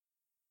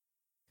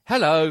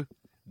Hello,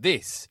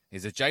 this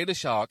is a Jailer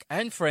Shark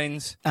and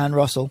Friends And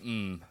Russell.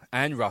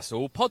 and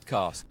Russell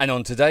podcast. And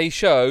on today's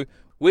show,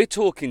 we're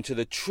talking to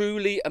the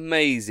truly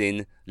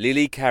amazing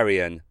Lilly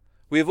Carrion.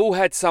 We have all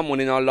had someone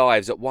in our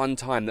lives at one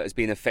time that has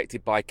been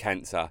affected by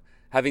cancer.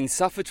 Having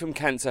suffered from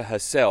cancer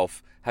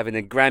herself, having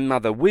a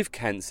grandmother with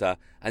cancer,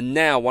 and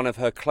now one of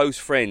her close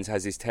friends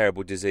has this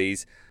terrible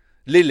disease,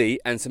 Lilly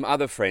and some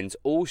other friends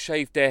all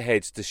shaved their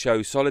heads to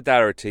show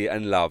solidarity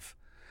and love.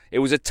 It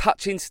was a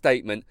touching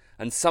statement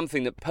and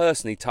something that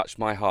personally touched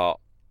my heart.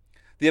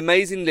 The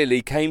amazing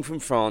Lilly came from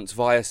France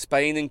via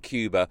Spain and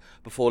Cuba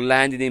before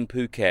landing in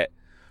Phuket.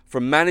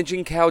 From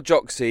managing Khao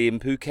Joxi in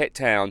Phuket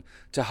town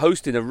to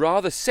hosting a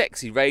rather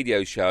sexy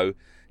radio show,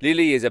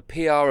 Lilly is a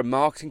PR and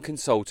marketing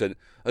consultant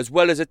as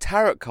well as a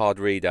tarot card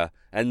reader.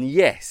 And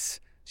yes,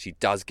 she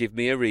does give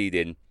me a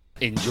reading.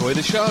 Enjoy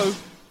the show.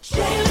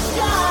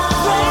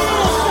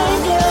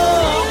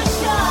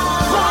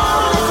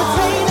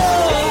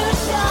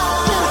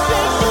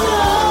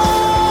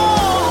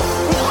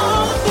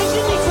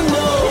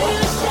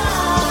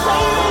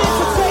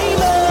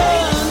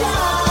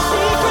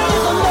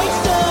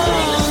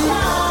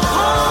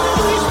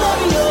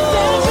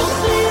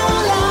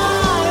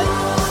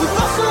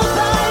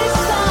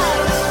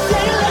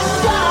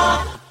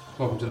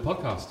 Welcome to the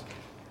podcast.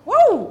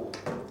 Woo!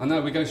 I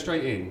know, we go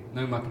straight in,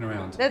 no mucking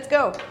around. Let's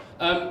go.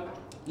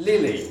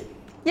 Lilly.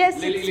 Yes,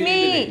 Lilly, it's Lilly,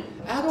 me. Lilly.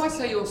 How do I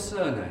say your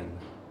surname?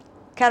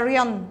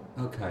 Carrion,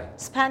 Okay.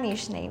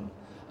 Spanish name.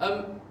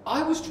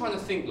 I was trying to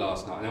think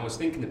last night, and I was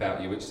thinking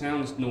about you, which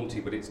sounds naughty,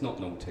 but it's not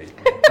naughty.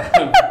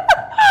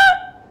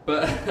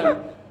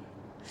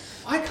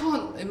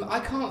 I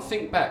can't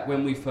think back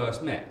when we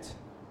first met.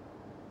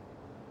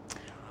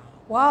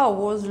 Wow, it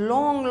was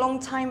long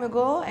time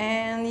ago,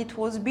 and it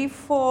was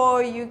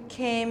before you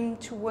came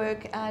to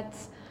work at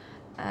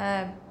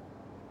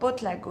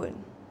Boat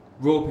Lagoon.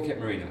 Royal Phuket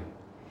Marina.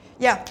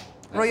 Yeah,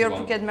 the Royal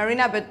one. Phuket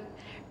Marina, but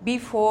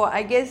before,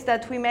 I guess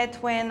that we met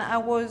when I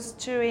was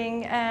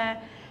doing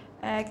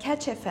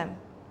Catch FM.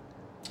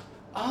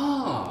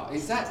 Ah,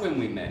 is that when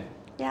we met?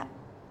 Yeah.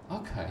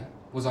 Okay.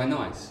 Was I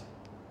nice?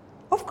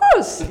 Of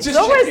course, it's Just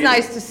always checking.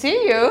 nice to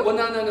see you. Well,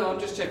 no, I'm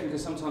just checking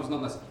because sometimes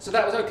not nice. So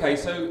that was okay.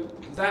 So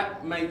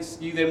that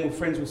makes you then were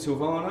friends with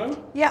Silvano?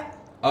 Yeah.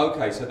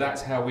 Okay, so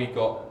that's how we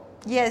got.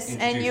 Yes,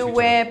 and Introduce you each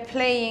were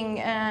playing,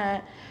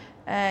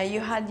 you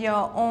had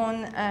your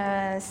own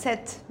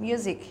set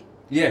music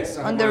Yes,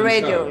 I on had the my own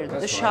radio, show, the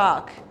that's right.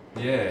 Shark.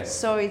 Yes.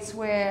 So it's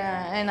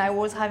where, and I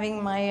was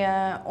having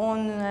my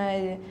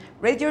own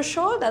radio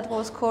show that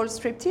was called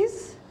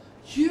Striptease.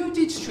 You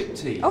did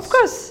striptease? Of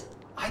course,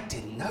 I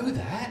didn't know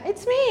that.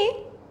 it's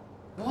me.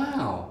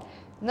 Wow.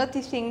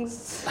 Naughty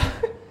things.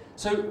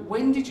 So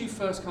when did you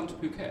first come to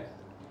Phuket?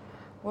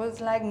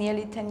 Was like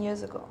nearly 10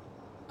 years ago.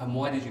 And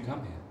why did you come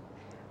here?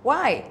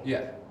 Why?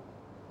 Yeah.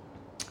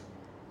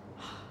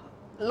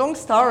 Long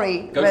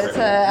story, Go but for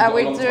it. I You've got a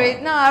will long do time.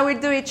 it. No, I will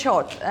do it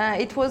short.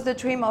 It was the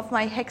dream of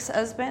my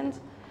ex-husband.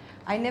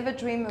 I never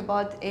dreamed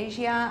about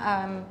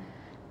Asia.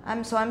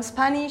 I'm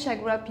Spanish. I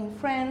grew up in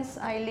France.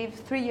 I lived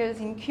 3 years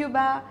in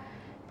Cuba,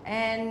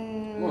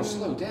 and Well,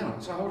 slow down.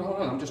 So hold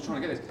on. I'm just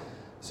trying to get this.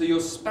 So you're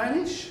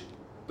Spanish,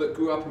 but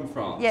grew up in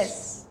France.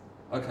 yes.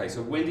 Okay.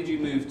 So when did you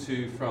move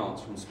to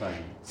France from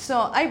Spain?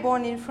 So I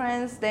born in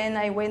France. Then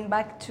I went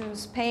back to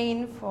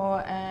Spain for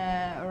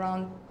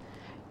around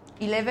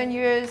 11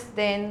 years.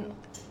 Then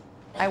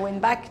I went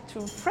back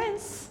to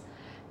France,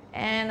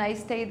 and I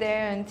stayed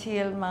there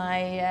until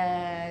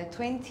my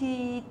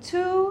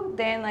 22.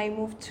 Then I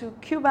moved to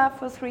Cuba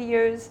for 3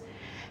 years,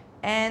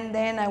 and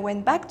then I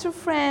went back to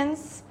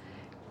France,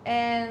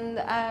 and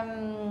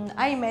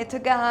I met a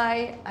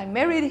guy. I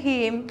married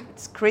him.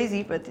 It's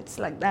crazy, but it's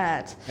like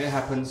that. It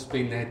happens.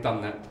 Been there,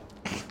 done that.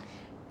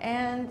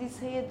 And he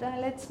said,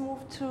 let's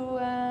move to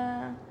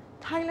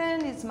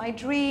Thailand. It's my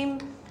dream.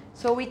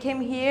 So we came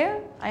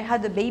here. I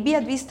had a baby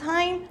at this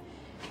time.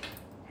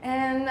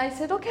 And I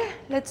said, okay,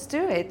 let's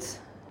do it.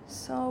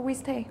 So we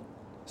stay.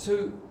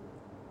 So,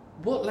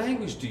 what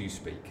language do you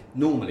speak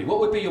normally? What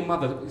would be your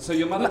mother? So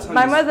your mother tongue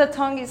My is... mother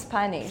tongue is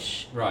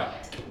Spanish. Right.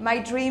 My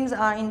dreams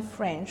are in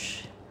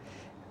French.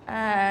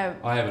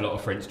 I have a lot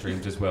of French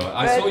dreams as well.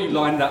 I But- saw you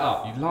line that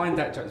up. You lined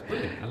that. It's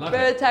brilliant. I love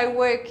it. But I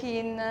work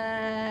in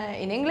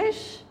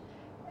English,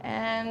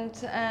 and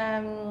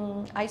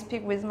I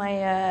speak with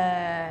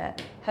my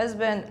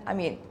husband,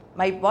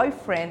 my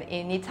boyfriend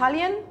in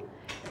Italian,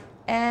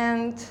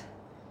 and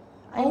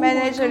I Oh my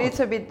manage a God.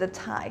 little bit the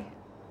Thai.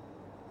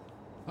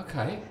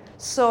 Okay.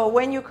 So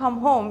when you come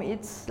home,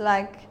 it's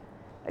like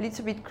a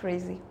little bit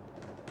crazy.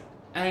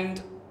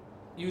 And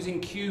you was in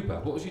Cuba.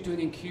 What was you doing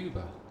in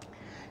Cuba?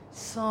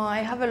 So I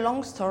have a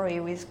long story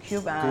with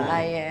Cuba. Go on.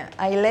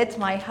 I let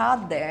my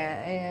heart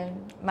there.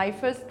 My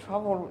first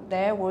travel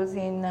there was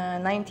in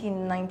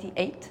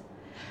 1998.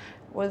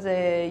 Was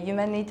a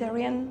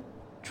humanitarian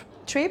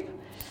trip,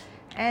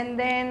 and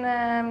then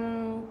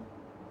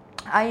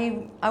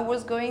I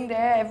was going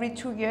there every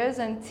 2 years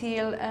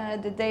until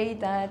the day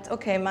that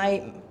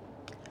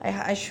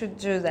I should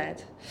do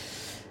that.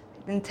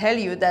 And tell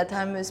you that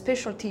I'm a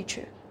special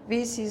teacher.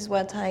 This is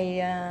what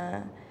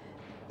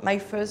my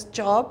first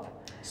job.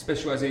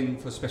 Special as in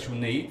for special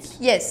needs?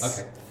 Yes,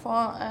 Okay.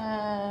 for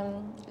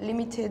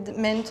limited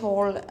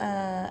mental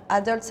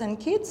adults and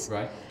kids.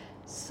 Right.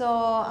 So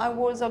I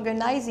was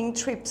organizing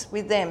trips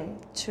with them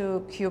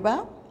to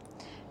Cuba.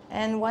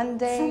 And one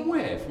day... From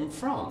where? From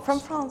France? From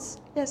France,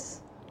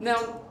 yes.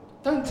 Now,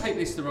 don't take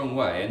this the wrong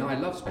way, and I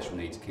love special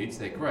needs kids,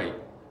 they're great.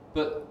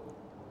 But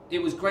it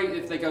was great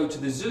if they go to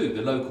the zoo,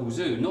 the local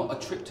zoo, not a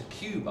trip to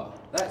Cuba.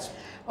 That's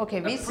okay,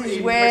 a this pretty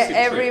is where impressive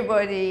trip.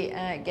 everybody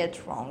gets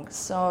wrong.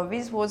 So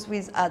this was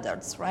with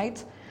adults,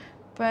 right?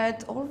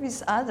 But all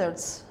these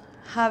adults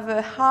have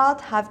a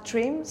heart, have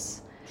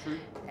dreams. True.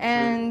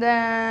 And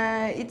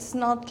it's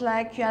not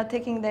like you are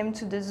taking them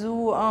to the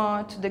zoo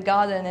or to the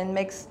garden and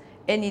makes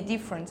any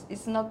difference.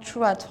 It's not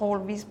true at all.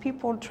 These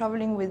people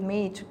traveling with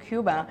me to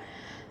Cuba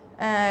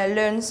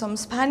learn some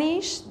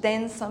Spanish,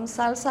 dance some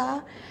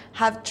salsa,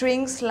 have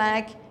drinks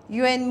like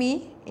you and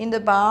me in the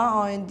bar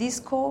or in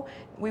disco.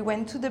 We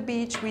went to the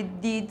beach, we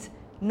did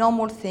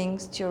normal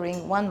things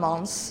during 1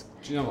 month.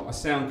 Do you know what? I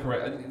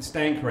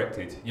stand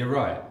corrected. You're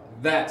right.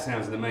 That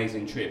sounds an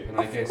amazing trip, and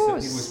I guess that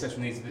course. people with special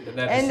needs, they have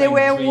the And same they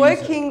were dreams.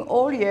 working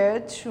all year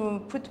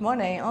to put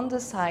money on the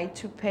side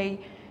to pay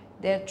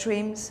their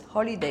dreams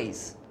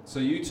holidays. So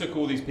you took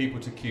all these people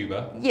to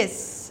Cuba.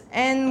 Yes,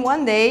 and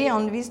one day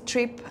on this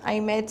trip I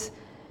met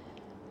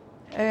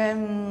I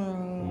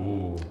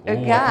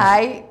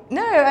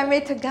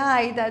met a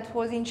guy that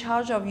was in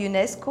charge of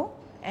UNESCO,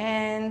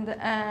 and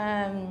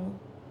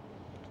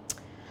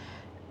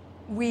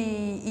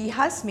he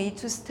asked me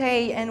to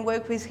stay and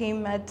work with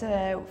him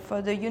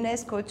for the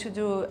UNESCO to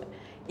do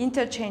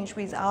interchange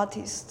with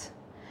artists.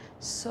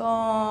 So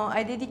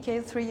I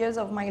dedicated 3 years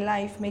of my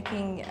life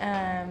making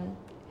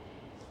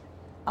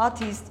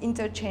artist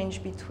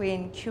interchange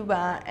between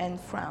Cuba and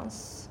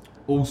France.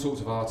 All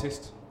sorts of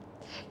artists?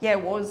 Yeah,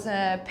 it was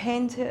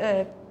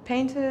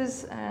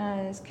painters,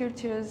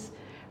 sculptors,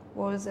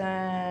 was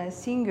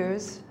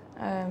singers.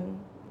 It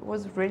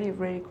was really,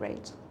 really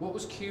great. What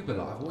was Cuba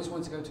like? I've always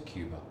wanted to go to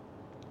Cuba.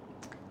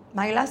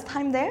 My last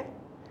time there,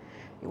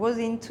 it was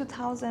in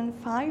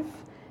 2005.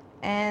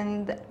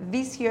 And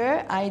this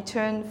year I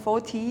turned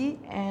 40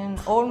 and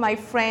all my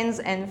friends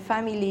and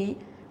family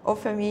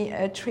offer me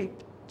a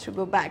trip to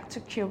go back to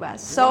Cuba.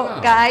 So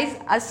Wow. guys,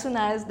 as soon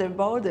as the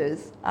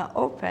borders are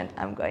open,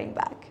 I'm going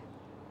back.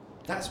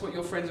 That's what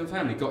your friends and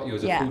family got you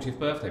as a Yeah. 40th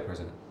birthday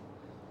present?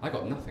 I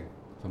got nothing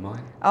for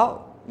mine.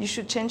 Oh, you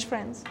should change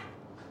friends.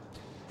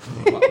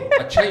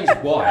 I changed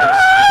wives,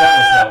 if that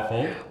was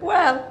helpful.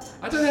 Well,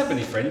 I don't have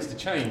any friends to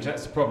change,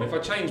 that's the problem. If I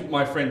change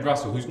my friend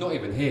Russell, who's not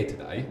even here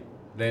today,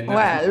 then...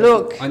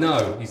 look. I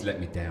know, he's let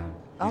me down.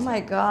 Oh my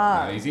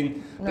God. No,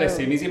 bless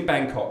him, he's in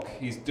Bangkok.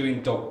 He's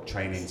doing dog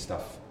training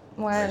stuff.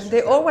 Well,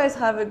 they always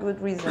have a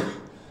good reason.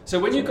 So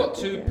when you got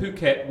to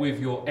Phuket with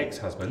your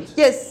ex-husband...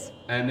 Yes.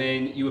 And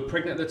then you were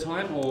pregnant at the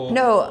time, or...?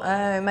 No,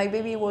 my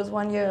baby was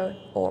 1 year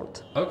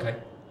old. Okay.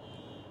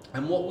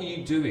 And what were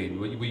you doing?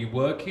 Were you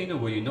working or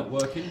were you not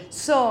working?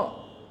 So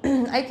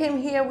I came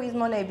here with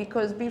money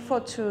because before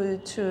to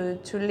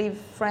leave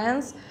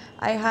France,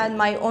 I had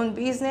my own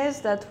business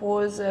that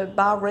was a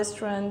bar,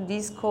 restaurant,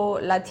 disco,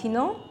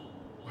 Latino,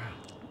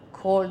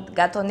 called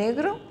Gato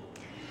Negro.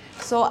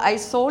 So I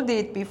sold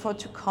it before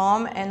to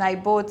come, and I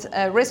bought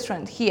a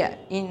restaurant here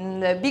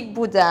in the Big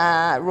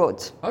Buddha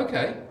Road.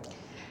 Okay.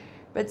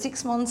 But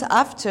 6 months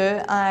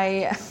after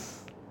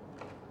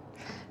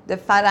the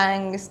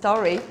Farang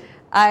story,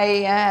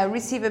 I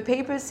received a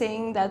paper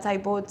saying that I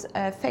bought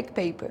a fake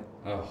paper.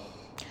 Oh.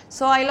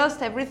 So I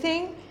lost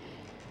everything.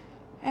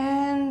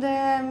 And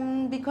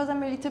because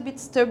I'm a little bit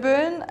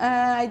stubborn,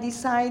 I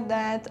decide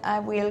that I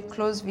will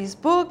close this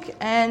book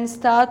and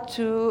start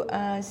to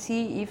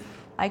see if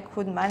I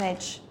could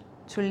manage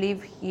to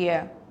live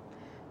here.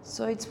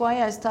 So it's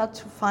why I start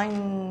to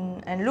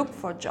find and look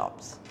for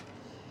jobs.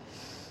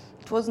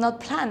 It was not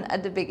planned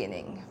at the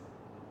beginning.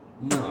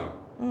 No.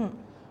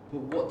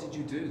 But what did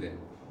you do then?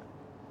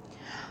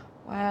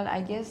 Well,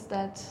 I guess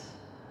that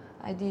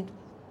I did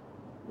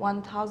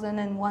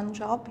 1001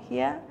 job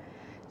here.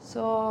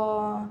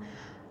 So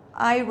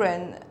I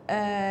ran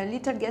a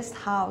little guest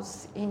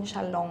house in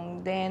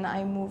Chalong. Then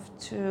I moved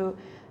to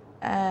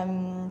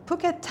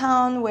Phuket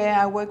town where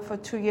I worked for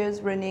 2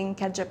 years running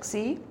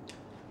Kajaksi.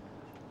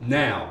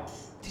 Now,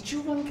 did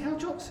you run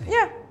Caljoxy?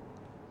 Yeah.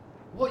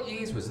 What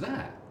years was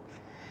that?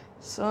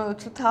 So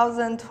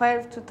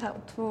 2012 to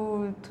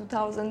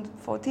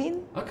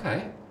 2014.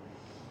 Okay.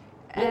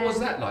 What was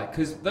that like?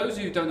 Because those of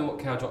you who don't know what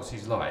Caljoxy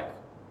is like,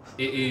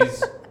 it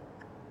is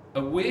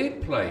a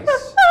weird place.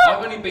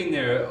 I've only been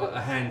there a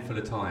handful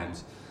of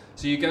times.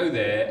 So you go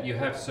there, you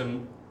have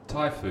some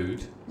Thai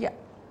food. Yeah.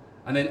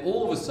 And then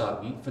all of a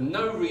sudden, for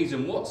no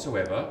reason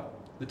whatsoever,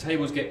 the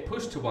tables get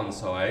pushed to one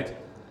side.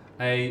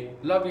 A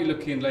lovely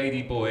looking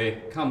lady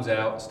boy comes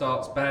out,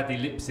 starts badly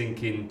lip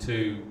syncing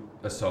to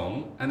a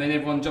song, and then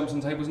everyone jumps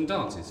on tables and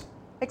dances.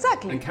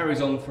 Exactly. And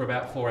carries on for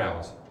about 4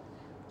 hours.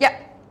 Yeah.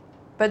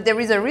 But there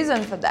is a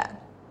reason for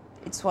that.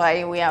 It's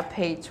why we are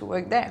paid to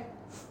work there.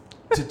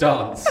 To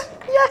dance.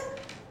 Yeah.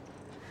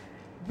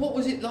 What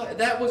was it like?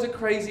 That was a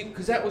crazy,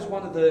 because that was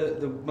one of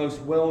the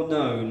most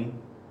well-known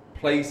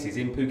places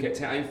in Phuket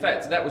town. In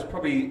fact, that was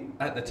probably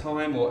at the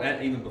time or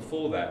even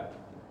before that,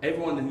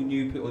 everyone who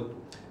knew, or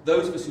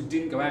those of us who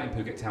didn't go out in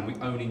Phuket town, we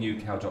only knew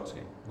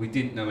Kaljotsi. We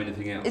didn't know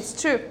anything else.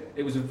 It's true.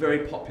 It was a very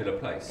popular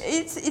place.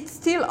 It's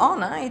still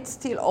on, it's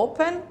still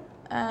open,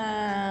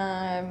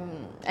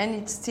 and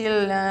it's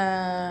still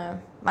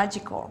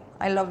magical.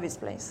 I love this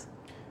place.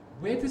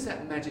 Where does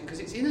that magic? Because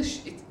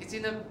it's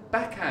in a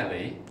back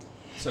alley,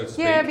 so to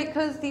speak. Yeah,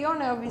 because the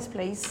owner of this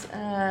place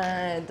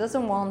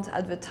doesn't want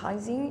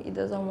advertising. He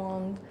doesn't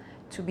want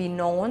to be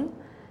known,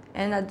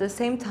 and at the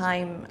same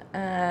time,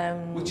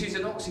 which is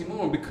an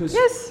oxymoron, because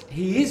yes,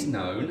 he is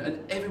known and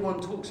everyone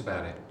talks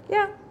about it.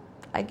 Yeah,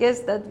 I guess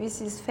that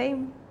this is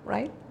fame,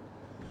 right?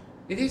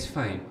 It is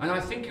fame, and I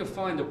think you'll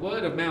find that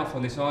word of mouth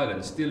on this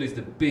island still is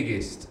the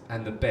biggest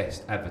and the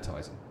best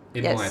advertising,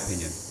 in my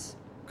opinion.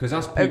 Because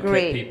us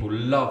Phuket people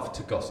love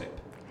to gossip.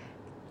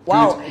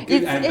 Wow,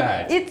 good and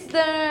bad. It's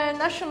the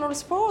national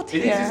sport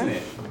It here. is, isn't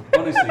it?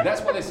 Honestly,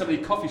 that's why there's so many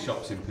coffee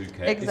shops in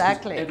Phuket.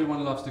 Exactly.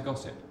 Everyone loves to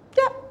gossip.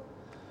 Yeah,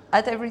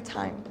 at every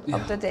time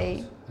of the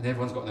day. And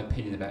everyone's got an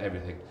opinion about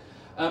everything.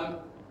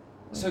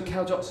 So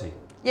Kaljotsi.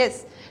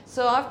 Yes.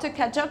 So after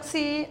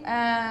Kaljotsi,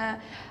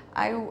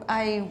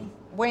 I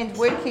went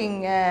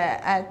working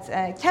at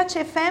Catch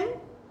FM.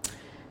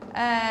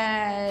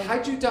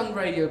 Had you done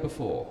radio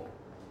before?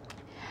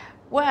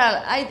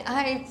 Well,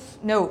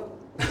 no.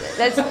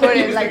 Let's put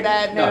it like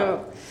that.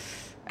 No.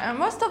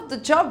 Most of the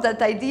job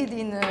that I did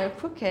in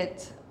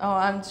Phuket,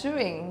 I'm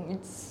doing,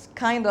 it's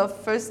kind of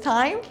first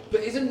time.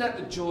 But isn't that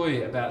the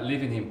joy about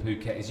living in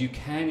Phuket? Is you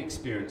can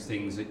experience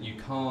things that you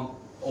can't,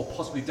 or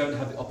possibly don't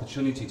have the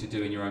opportunity to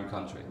do in your own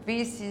country.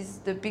 This is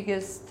the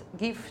biggest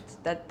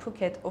gift that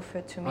Phuket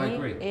offered to me. I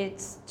agree.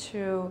 It's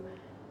to,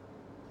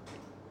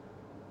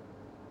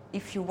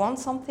 if you want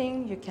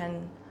something, you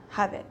can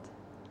have it.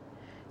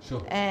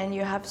 Sure. And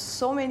you have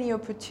so many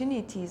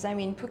opportunities. I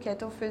mean,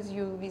 Phuket offers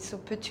you this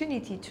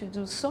opportunity to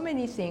do so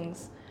many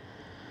things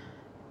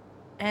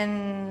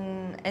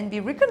and be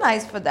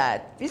recognized for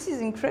that. This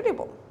is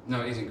incredible. No,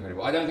 it is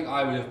incredible. I don't think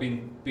I would have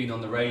been on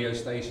the radio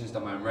stations,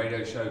 done my own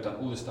radio show, done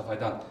all the stuff I've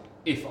done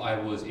if I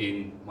was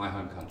in my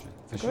home country.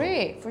 For sure.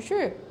 Great, for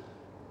sure.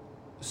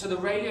 So the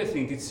radio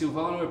thing, did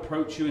Silvano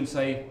approach you and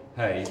say,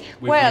 hey,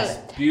 with his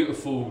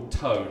beautiful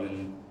tone,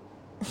 and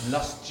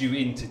lust you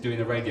into doing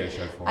a radio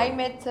show for him? I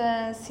met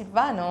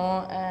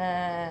Silvano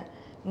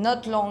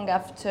not long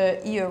after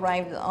he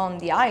arrived on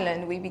the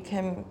island. We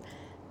became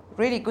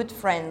really good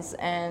friends,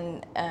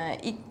 and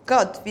he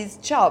got this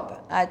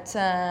job at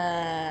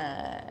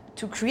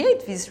to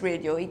create this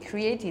radio. He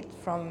created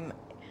from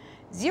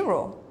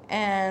zero,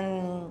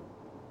 and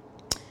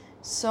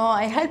so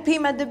I helped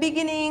him at the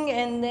beginning,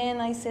 and then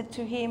I said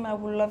to him I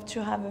would love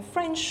to have a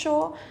French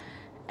show.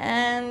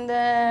 And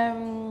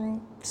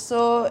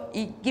so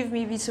he gave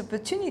me this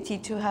opportunity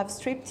to have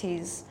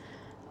striptease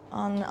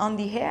on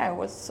the air. It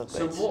was so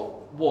good. So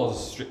what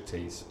was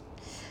striptease?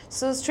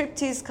 So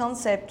striptease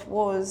concept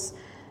was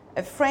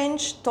a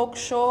French talk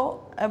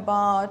show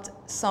about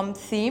some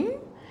theme.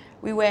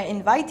 We were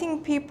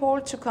inviting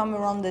people to come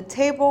around the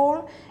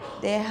table.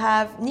 They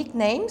have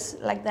nicknames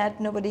like that,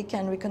 nobody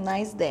can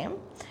recognize them.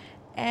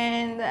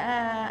 And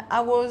I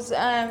was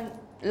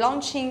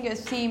launching a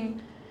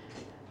theme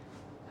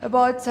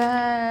about,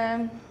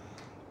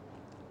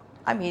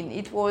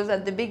 it was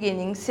at the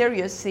beginning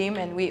serious theme,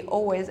 and we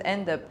always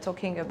end up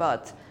talking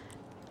about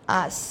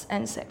ass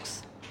and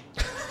sex.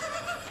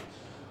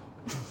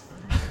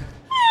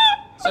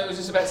 So it was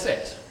just about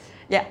sex?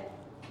 Yeah.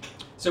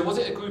 So was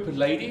it a group of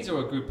ladies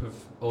or a group of,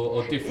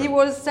 or different? It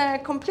was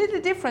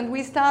completely different.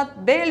 We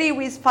start barely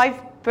with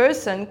 5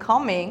 person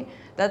coming,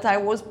 that I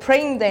was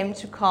praying them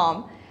to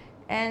come,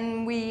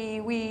 and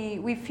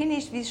we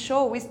finished this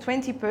show with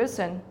 20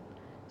 person.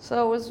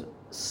 So it was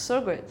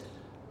so good.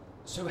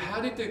 So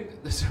how did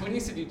so when you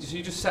said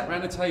you just sat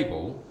around a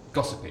table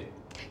gossiping?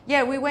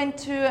 Yeah, we went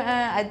to,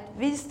 at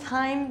this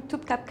time,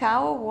 Tup Kap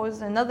Kao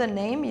was another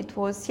name. It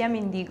was Siam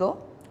Indigo.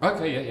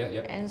 Okay,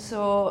 yeah. And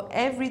so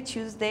every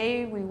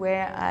Tuesday we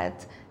were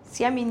at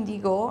Siam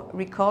Indigo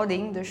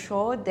recording the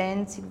show.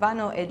 Then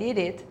Silvano edited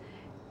it,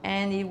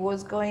 and it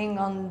was going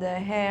on the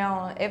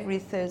air every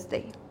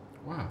Thursday.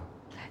 Wow.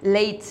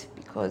 Late,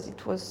 because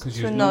it was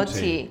too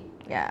naughty.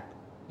 Yeah.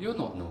 You're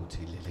not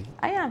naughty, Lily.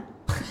 I am.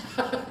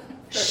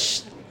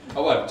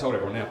 Oh, well, I've told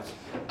everyone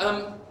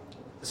now.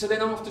 So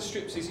then after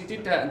striptease, you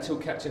did that until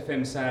Catch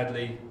FM,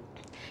 sadly.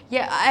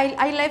 Yeah,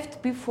 I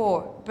left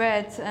before,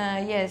 but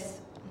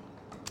yes,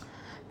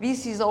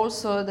 this is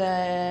also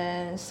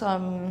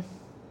some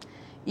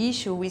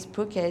issue with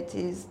Phuket,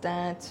 is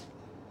that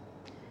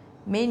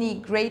many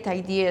great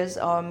ideas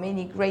or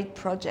many great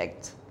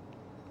projects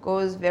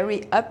goes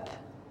very up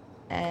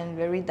and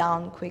very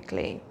down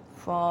quickly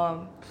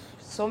for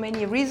so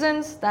many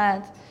reasons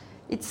that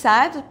it's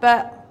sad,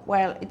 but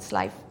well, it's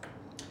life.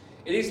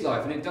 It is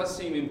life, and it does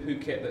seem in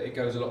Phuket that it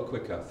goes a lot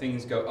quicker.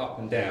 Things go up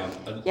and down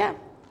Yeah.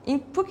 In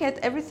Phuket,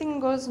 everything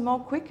goes more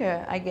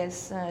quicker, I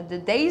guess. The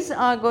days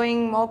are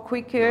going more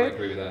quicker. No, I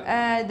agree with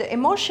that. The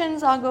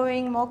emotions are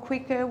going more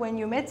quicker. When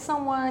you met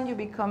someone, you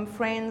become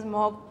friends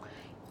more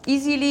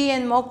easily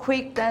and more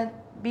quick than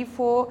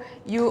before.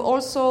 You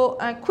also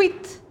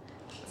quit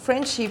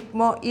friendship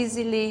more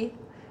easily.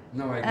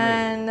 No, I agree.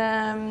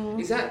 And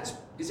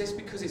Is this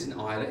because it's an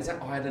island? Is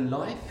that island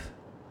life?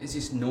 Is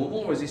this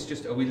normal, or is this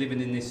just, are we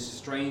living in this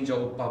strange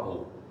old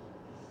bubble?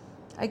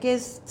 I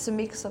guess it's a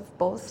mix of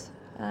both.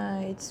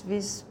 It's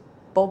this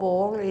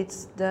bubble,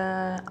 it's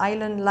the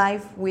island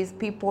life with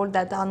people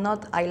that are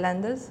not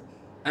islanders.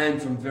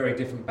 And from very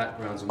different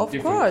backgrounds and Of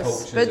different course,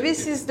 cultures. but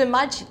this is the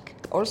magic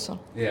also.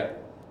 Yeah.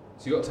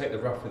 So you've got to take the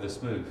rough with the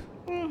smooth.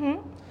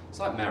 Mm-hmm. It's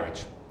like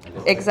marriage.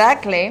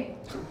 Exactly.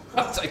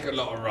 I take a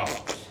lot of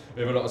rough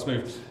with a lot of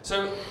smooth.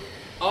 So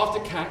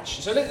after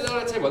catch, so let's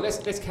tell you what,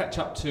 let's catch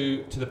up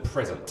to the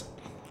present.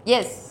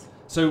 Yes.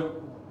 So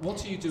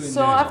what are you doing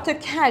So now? after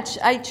catch,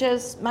 I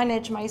just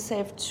manage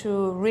myself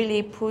to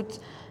really put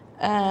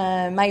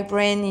my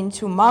brain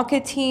into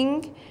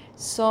marketing.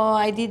 So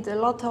I did a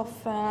lot of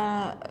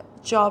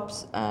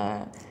jobs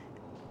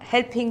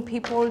helping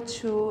people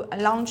to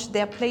launch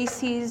their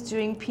places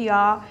during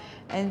PR,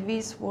 and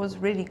this was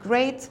really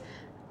great.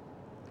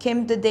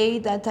 Came the day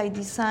that I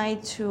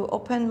decided to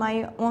open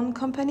my own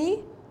company,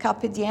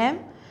 Carpe Diem.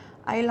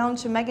 I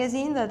launched a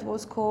magazine that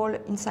was called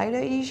Insider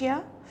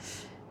Asia.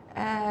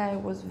 It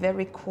was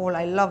very cool.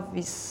 I love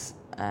this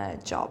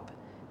job.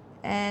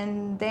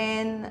 And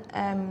then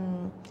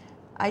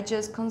I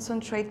just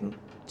concentrate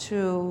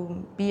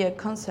to be a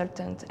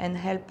consultant and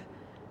help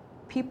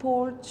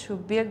people to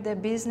build their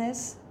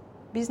business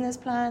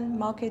plan,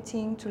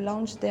 marketing, to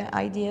launch their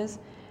ideas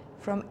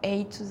from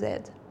A to Z.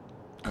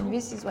 Cool. And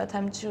this is what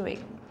I'm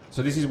doing.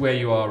 So this is where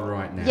you are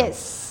right now? Yes.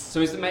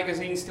 So is the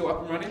magazine still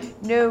up and running?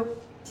 No.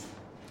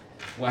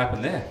 What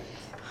happened there?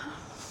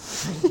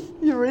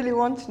 You really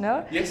want to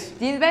know? Yes.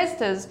 The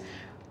investors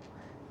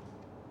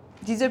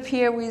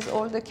disappear with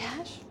all the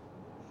cash.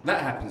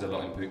 That happens a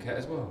lot in Phuket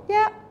as well.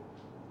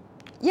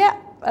 Yeah,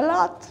 a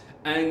lot.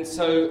 And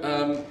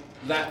so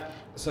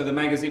so the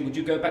magazine, would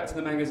you go back to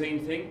the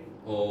magazine thing,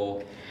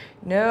 or?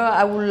 No,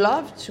 I would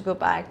love to go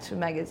back to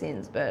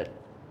magazines, but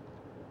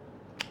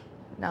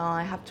now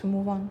I have to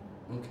move on.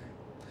 Okay.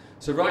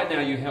 So right now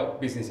you help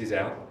businesses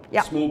out.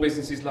 Yeah. Small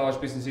businesses, large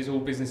businesses, all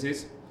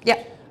businesses.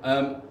 Yeah.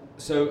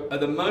 So at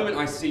the moment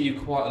I see you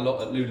quite a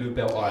lot at Lulu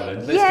Bell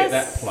Island. Let's Yes. get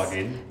that plug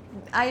in.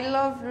 I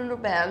love Lulu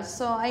Bell.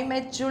 So I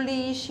met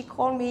Julie. She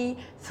called me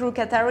through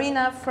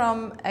Katarina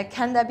from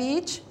Kanda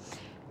Beach.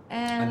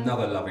 And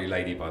Another lovely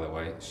lady, by the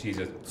way. She's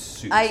a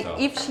superstar.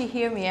 if she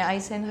hear me, I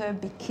send her a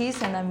big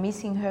kiss, and I'm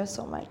missing her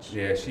so much.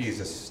 Yeah, she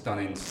is a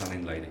stunning,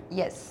 stunning lady.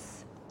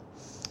 Yes.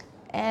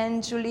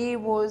 And Julie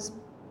was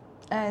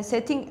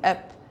setting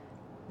up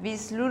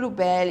this Lulu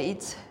Bell.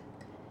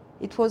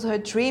 It was her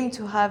dream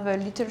to have a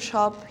little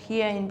shop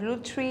here in Blue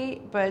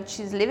Tree, but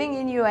she's living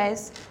in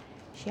US.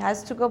 She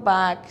has to go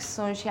back,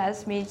 so she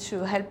asked me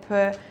to help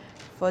her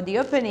for the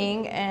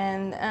opening,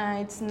 and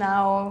it's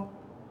now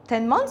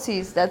 10 months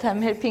that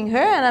I'm helping her,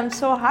 and I'm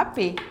so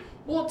happy.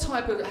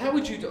 How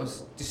would you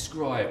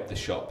describe the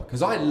shop?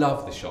 Because I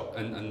love the shop,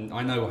 and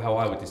I know how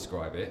I would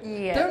describe it.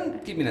 Yeah.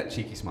 Don't give me that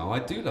cheeky smile, I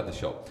do love the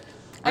shop.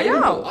 I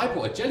know. I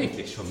bought a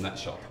jellyfish from that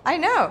shop. I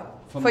know.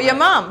 For your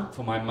mum?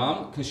 For my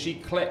mum, because she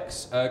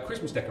collects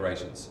Christmas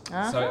decorations.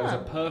 So it was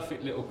a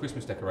perfect little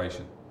Christmas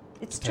decoration.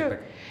 It's true.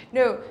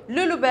 No,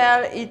 Lulu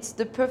Bell, it's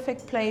the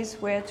perfect place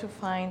where to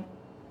find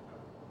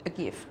a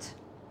gift.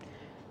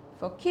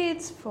 For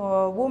kids,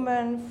 for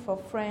women, for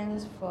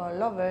friends, for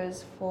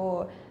lovers,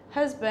 for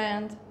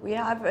husband. We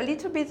have a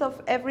little bit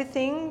of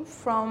everything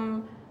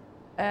from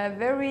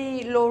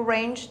very low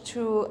range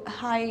to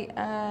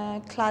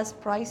high class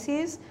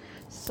prices.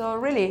 So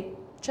really,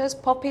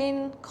 just pop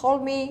in, call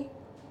me,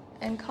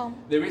 and come.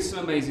 There is some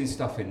amazing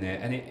stuff in there,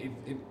 and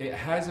it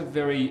has a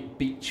very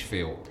beach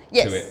feel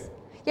Yes. to it.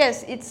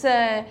 Yes, it's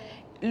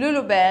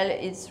Lulu Bell.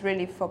 It's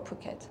really for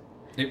Phuket.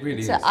 It really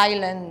It's is.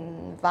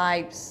 island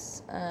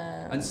vibes.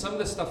 And some of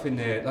the stuff in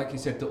there, like you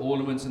said, the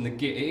ornaments and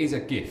it is a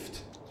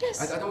gift.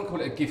 Yes. I don't want to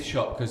call it a gift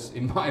shop because,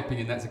 in my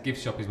opinion, that's a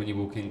gift shop is when you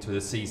walk into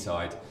the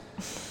seaside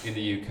in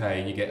the UK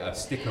and you get a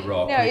sticker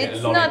rock, No, or you get a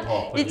it's lollipop.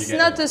 not. and It's you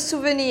get not a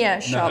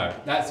souvenir shop. No,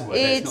 that's the word.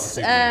 It's It's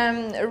not a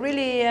souvenir.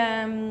 really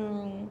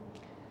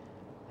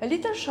a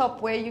little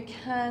shop where you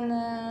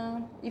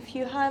can, if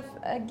you have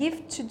a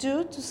gift to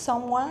do to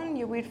someone,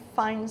 you will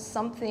find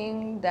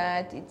something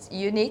that it's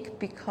unique,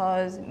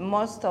 because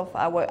most of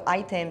our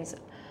items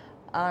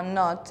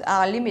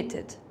are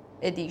limited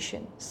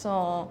edition.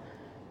 So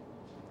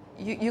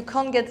you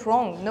can't get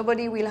wrong.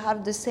 Nobody will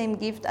have the same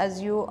gift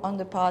as you on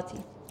the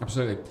party.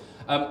 Absolutely.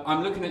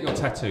 I'm looking at your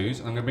tattoos,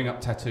 and I'm going to bring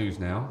up tattoos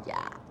now.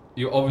 Yeah.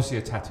 You're obviously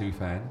a tattoo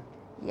fan.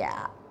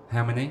 Yeah.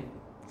 How many?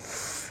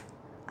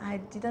 I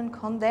didn't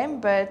count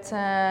them, but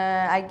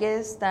I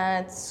guess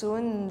that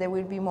soon there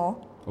will be more.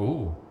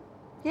 Ooh.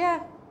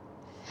 Yeah.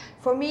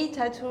 For me,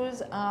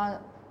 tattoos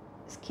are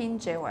skin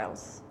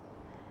jewels.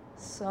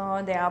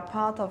 So they are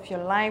part of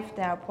your life,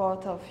 they are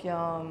part of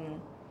your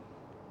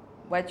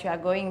what you are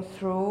going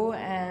through,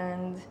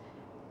 and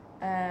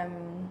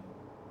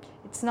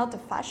it's not a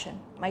fashion.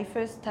 My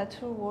first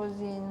tattoo was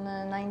in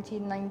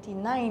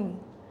 1999,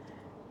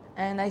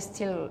 and I'm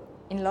still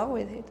in love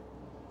with it.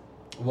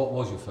 What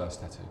was your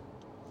first tattoo?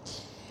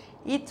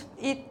 It's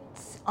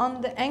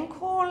on the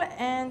ankle,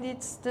 and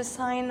it's the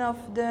sign of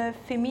the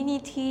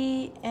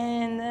femininity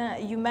and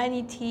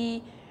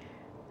humanity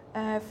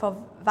for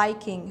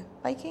Viking.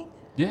 Viking?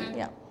 Yeah?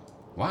 Yeah.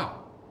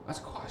 Wow, that's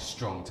quite a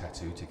strong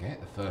tattoo to get,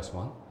 the first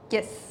one.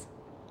 Yes.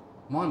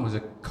 Mine was a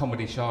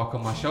comedy shark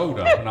on my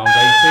shoulder when I was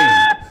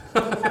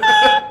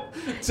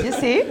 18. You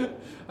see?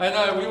 I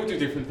know, we all do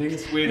different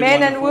things. Weird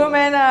Men and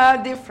women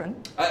are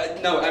different.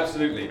 No,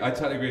 absolutely. I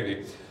totally agree with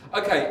you.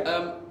 Okay,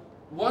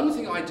 one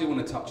thing I do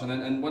want to touch on,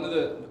 and one of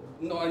the,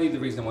 not only the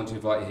reason I want to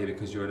invite you here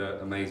because you're an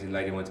amazing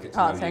lady, I wanted to get to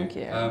know you. Thank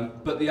you.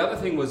 But the other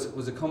thing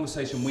was a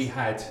conversation we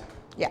had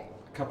Yeah.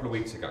 a couple of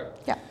weeks ago.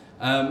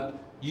 Yeah.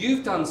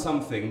 You've done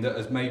something that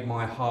has made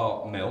my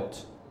heart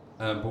melt,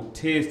 brought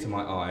tears to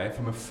my eye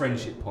from a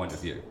friendship point of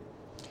view.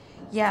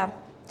 Yeah.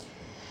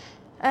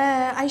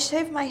 I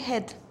shaved my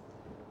head.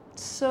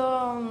 So,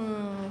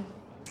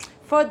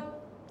 for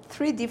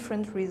 3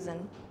 different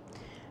reasons.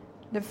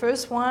 The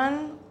first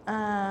one,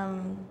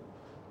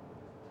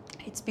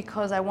 it's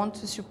because I want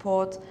to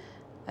support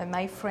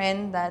my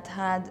friend that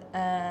had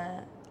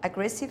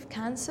aggressive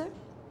cancer.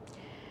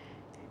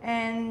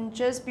 And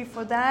just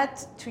before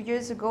that, 2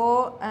 years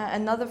ago,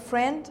 another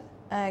friend,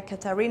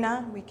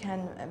 Katarina, we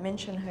can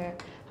mention her,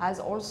 has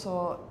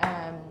also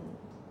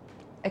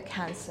a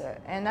cancer.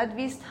 And at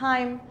this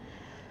time,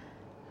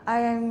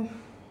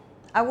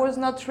 I was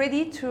not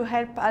ready to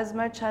help as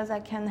much as I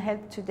can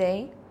help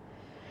today.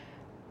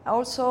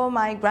 Also,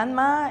 my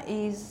grandma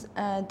is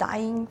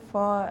dying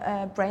for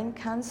brain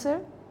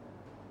cancer.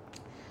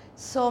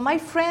 So my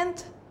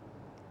friend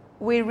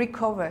will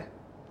recover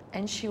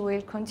and she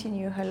will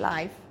continue her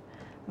life.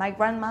 My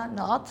grandma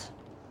not.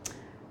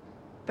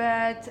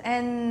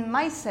 And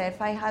myself,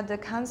 I had a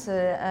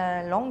cancer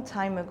a long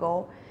time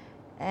ago.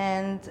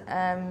 And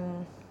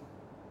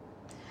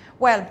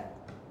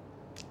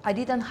I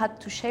didn't have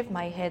to shave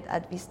my head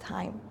at this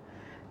time.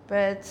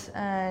 But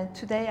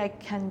today I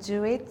can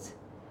do it.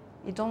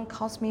 It don't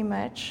cost me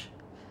much.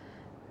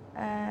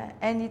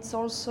 And it's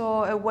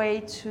also a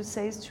way to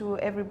say to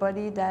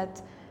everybody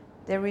that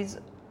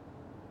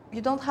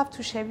you don't have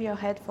to shave your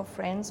head for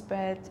friends,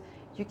 but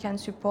you can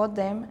support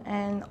them,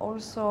 and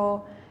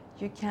also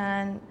you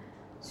can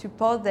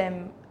support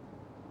them,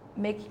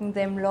 making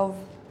them love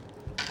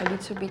a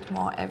little bit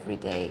more every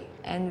day.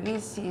 And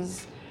this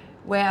is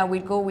where I will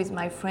go with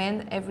my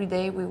friend. Every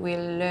day we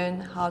will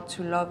learn how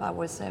to love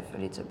ourselves a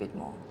little bit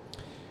more.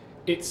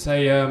 It's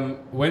a,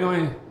 when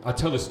I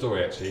tell the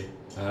story actually,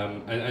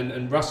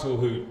 and Russell,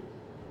 who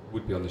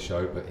would be on the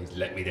show, but he's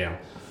let me down,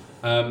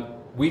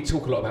 we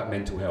talk a lot about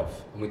mental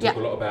health, and we talk a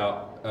lot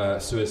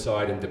about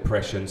suicide and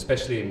depression,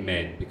 especially in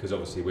men, because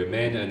obviously we're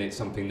men and it's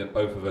something that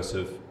both of us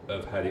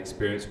have had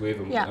experience with,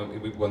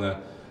 and we want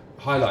to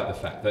highlight the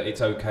fact that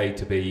it's okay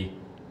to be,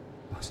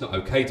 it's not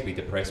okay to be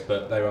depressed,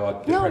 but there are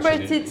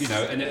depression,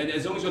 and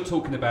as long as you're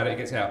talking about it, it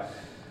gets out.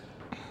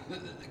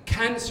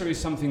 Cancer is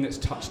something that's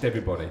touched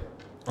everybody.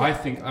 I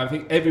think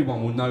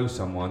everyone will know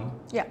someone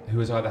who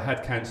has either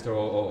had cancer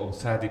or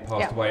sadly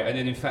passed away. And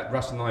then, in fact,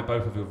 Russ and I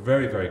both have a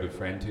very, very good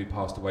friend who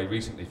passed away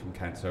recently from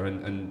cancer.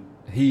 And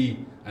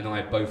he and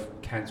I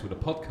both cancelled a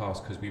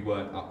podcast because we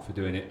weren't up for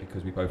doing it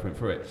because we both went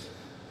through it.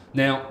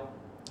 Now,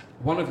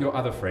 one of your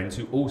other friends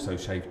who also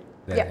shaved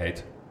their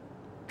head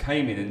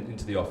came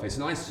into the office,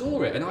 and I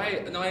saw it, and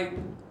I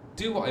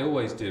do what I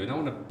always do, and I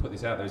want to put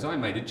this out there, is I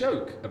made a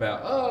joke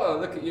about, oh,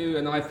 look at you,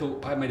 and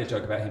I made a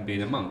joke about him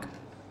being a monk.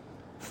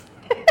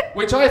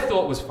 Which I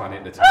thought was funny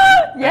at the time.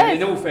 Yes.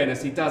 And in all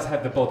fairness, he does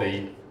have the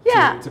body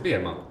to be a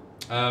monk.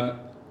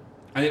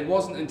 And it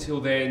wasn't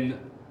until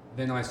then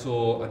I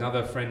saw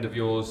another friend of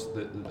yours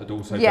that had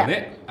also done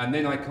it. And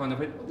then I kind of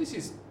went, oh, this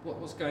is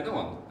what's going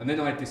on. And then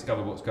I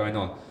discovered what's going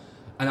on.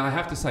 And I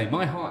have to say,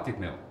 my heart did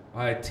melt.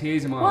 I had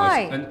tears in my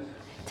eyes. Why?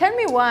 Tell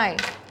me why.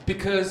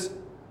 Because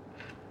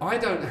I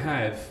don't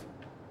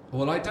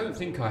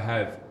think I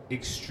have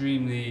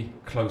extremely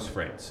close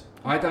friends.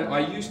 I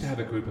used to have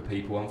a group of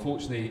people.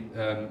 Unfortunately,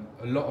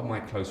 a lot of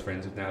my close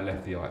friends have now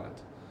left the island.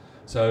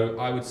 So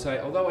I would say,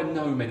 although I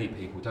know many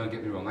people, don't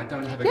get me wrong, I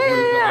don't have a group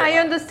that I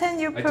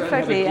understand you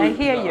perfectly. I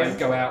hear you. I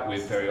go out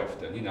with very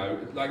often. You know,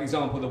 like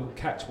example, the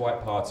Catch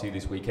White party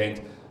this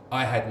weekend,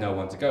 I had no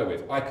one to go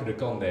with. I could have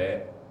gone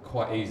there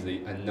quite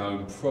easily and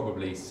known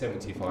probably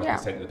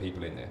 75% of the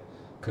people in there,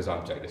 because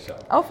I'm Jay the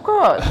Shark. Of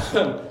course.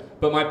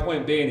 But my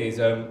point being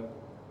is,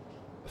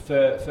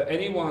 for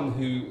anyone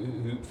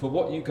who for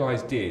what you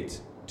guys did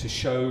to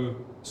show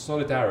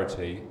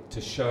solidarity, to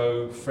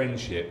show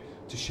friendship,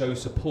 to show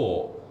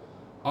support,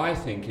 I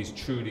think is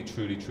truly,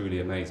 truly,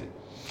 truly amazing.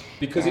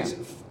 Because it's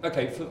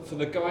okay for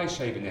the guys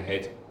shaving their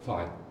head,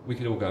 fine. We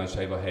could all go and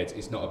shave our heads.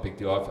 It's not a big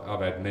deal.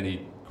 I've had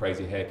many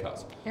crazy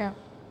haircuts. Yeah.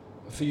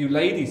 For you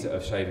ladies that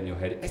have shaven your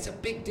head, it's a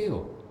big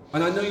deal.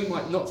 And I know you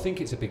might not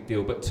think it's a big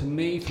deal, but to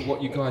me, for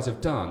what you guys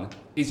have done,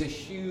 is a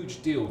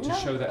huge deal to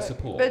show that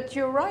support. But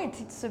you're right,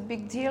 it's a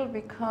big deal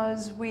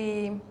because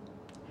we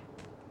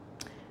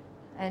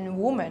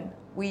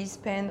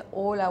spend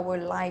all our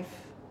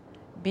life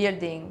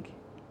building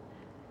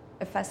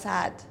a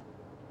facade.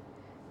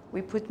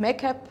 We put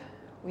makeup,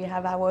 we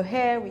have our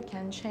hair, we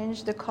can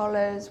change the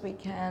colors, we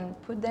can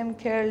put them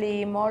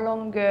curly, more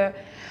longer.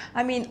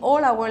 I mean,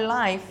 all our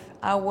life,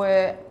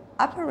 our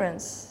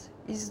appearance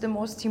is the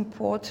most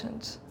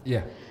important.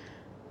 Yeah.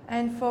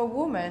 And for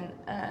women,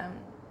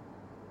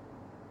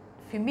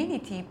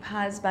 femininity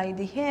passed by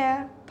the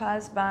hair,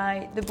 passed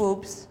by the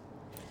boobs.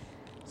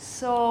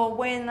 So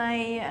when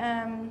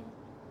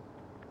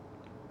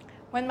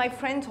my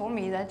friend told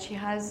me that she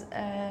has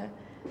a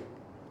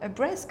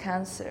breast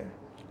cancer,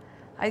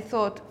 I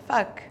thought,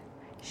 fuck,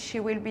 she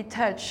will be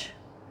touched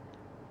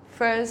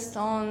first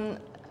on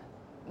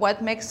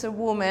what makes a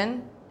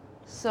woman,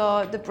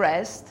 so the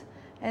breast,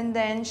 and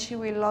then she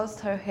will lose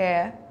her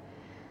hair,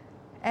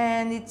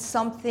 and it's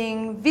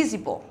something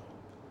visible.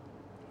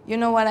 You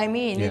know what I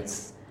mean? Yeah.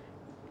 It's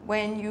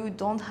when you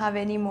don't have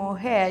any more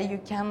hair, you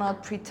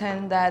cannot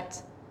pretend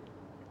that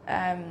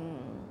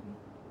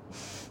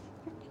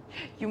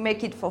you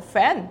make it for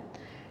fun.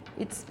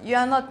 You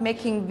are not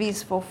making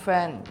this for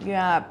fun.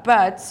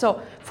 But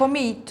so for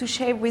me to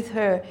shave with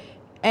her,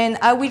 and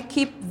I will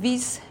keep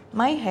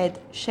my head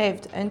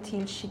shaved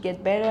until she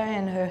get better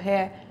and her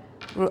hair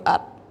grew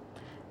up,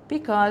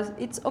 because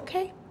it's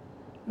okay.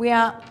 We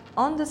are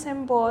on the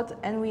same boat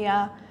and we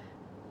are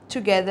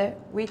together.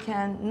 We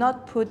can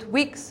not put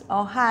wigs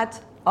or hat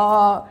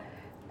or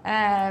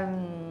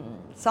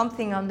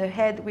something on the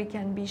head. We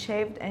can be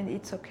shaved and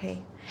it's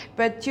okay.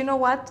 But you know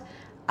what?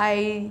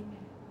 I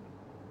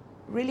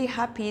really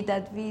happy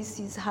that this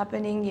is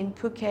happening in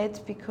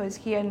Phuket, because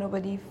here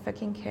nobody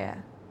fucking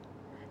care.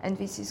 And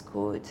this is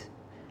good.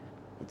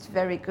 It's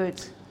very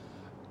good.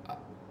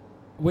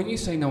 When you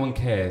say no one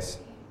cares...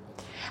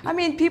 I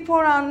mean, people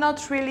are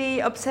not really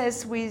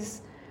obsessed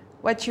with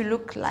what you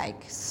look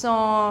like.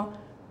 So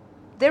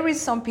there is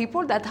some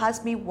people that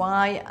ask me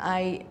why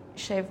I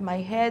shave my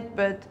head,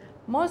 but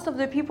most of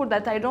the people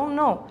that I don't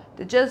know,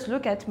 they just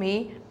look at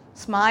me,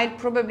 smile,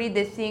 probably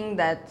they think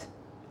that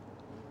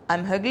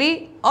I'm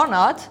ugly or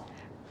not,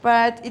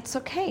 but it's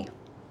okay.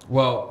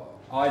 Well,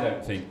 I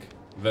don't think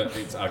that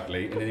it's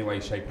ugly in any way,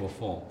 shape or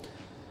form.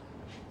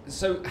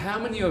 So how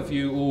many of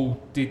you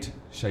all did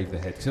shave the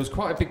head? Because it was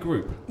quite a big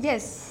group.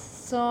 Yes.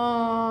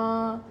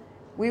 So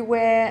we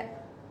were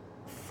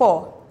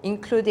 4,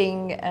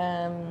 including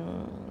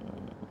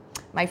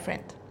my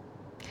friend.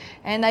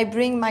 And I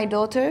bring my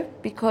daughter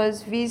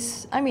because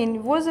this,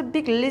 was a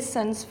big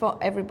lesson for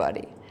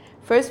everybody.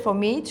 First for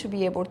me to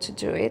be able to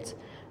do it,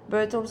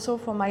 but also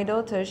for my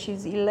daughter,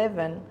 she's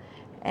 11.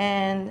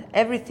 And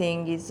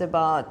everything is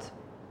about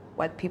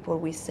what people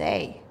will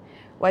say,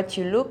 what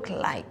you look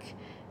like.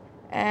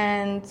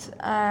 And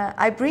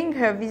I bring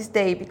her this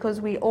day because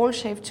we all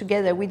shaved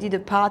together. We did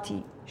a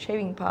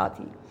shaving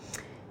party.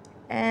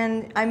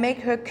 And I make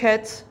her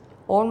cut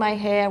all my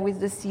hair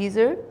with the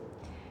scissor.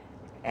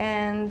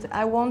 And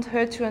I want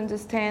her to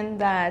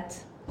understand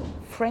that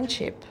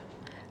friendship,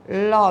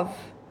 love,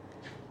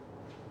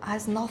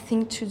 has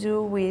nothing to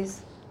do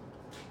with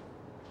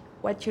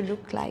what you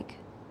look like.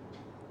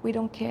 We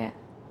don't care.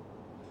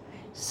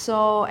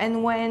 So,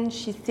 and when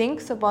she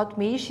thinks about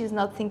me, she's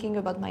not thinking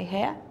about my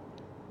hair.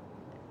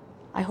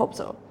 I hope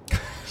so.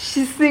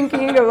 She's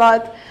thinking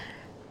about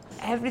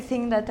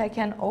everything that I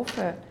can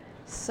offer.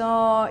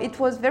 So it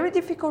was very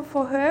difficult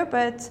for her,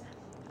 but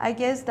I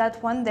guess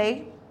that one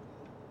day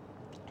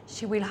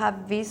she will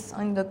have this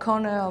on the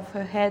corner of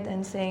her head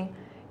and saying,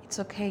 it's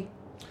okay.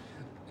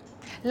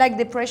 Like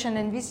depression,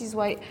 and this is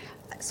why,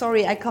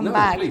 sorry, I come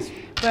back. Please.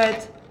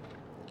 But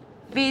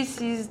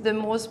this is the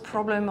most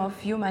problem of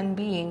human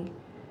being.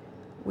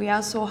 We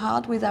are so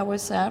hard with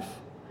ourselves.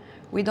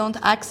 We don't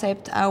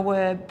accept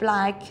our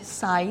black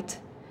side.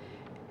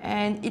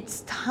 And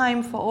it's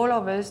time for all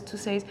of us to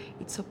say,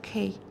 it's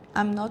okay,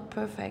 I'm not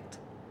perfect.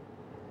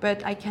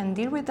 But I can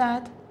deal with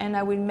that, and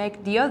I will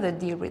make the other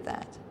deal with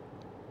that.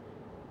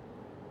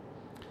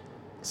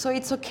 So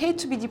it's okay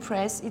to be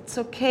depressed, it's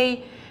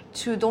okay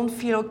to don't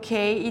feel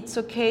okay, it's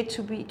okay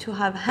to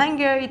have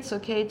anger, it's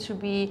okay to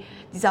be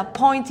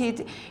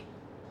disappointed.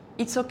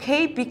 It's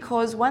okay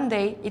because one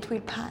day it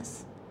will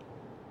pass.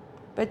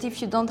 But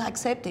if you don't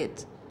accept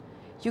it,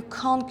 you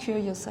can't cure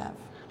yourself.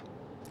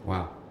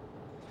 Wow.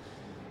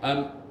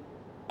 I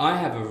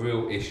have a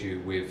real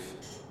issue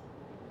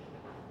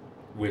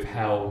with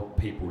how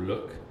people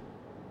look,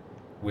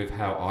 with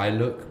how I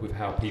look, with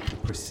how people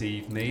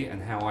perceive me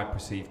and how I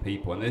perceive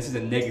people. And this is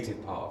a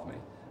negative part of me,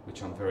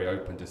 which I'm very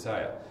open to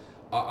say.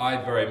 I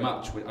very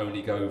much would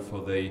only go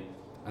for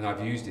and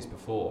I've used this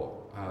before,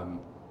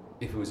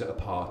 if it was at a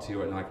party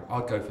or at night,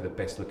 I'd go for the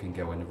best looking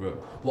girl in the room.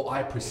 What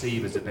I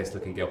perceive as the best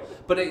looking girl.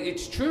 But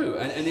it's true,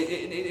 and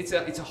it's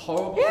a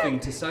horrible thing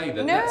to say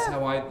that's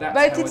how I...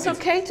 But it's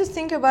okay to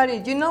think about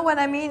it. You know what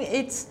I mean?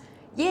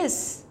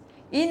 Yes,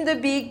 in the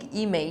big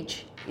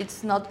image,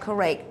 it's not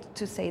correct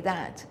to say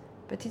that.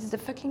 but it's the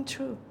fucking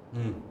truth.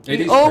 It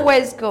You is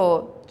always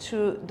go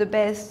to the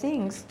best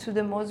things, to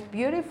the most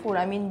beautiful.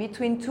 I mean,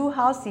 between two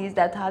houses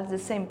that have the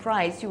same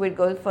price, you will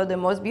go for the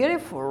most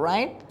beautiful,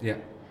 right? Yeah.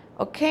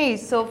 Okay,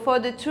 so for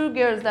the two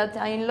girls that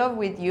are in love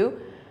with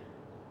you,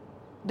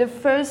 the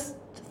first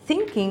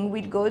thinking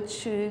will go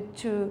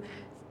to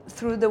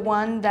through the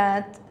one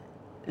that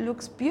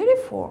looks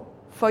beautiful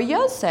for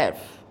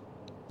yourself.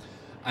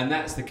 And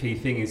that's the key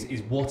thing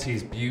is what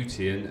is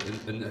beauty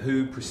and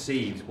who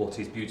perceives what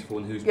is beautiful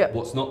and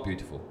what's not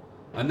beautiful.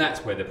 And that's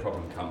where the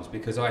problem comes,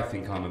 because I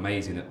think I'm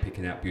amazing at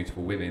picking out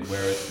beautiful women,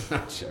 whereas...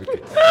 I'm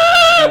joking.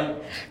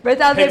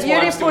 But are they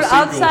beautiful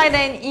outside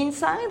single. and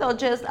inside, or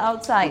just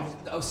outside?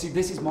 Oh, see,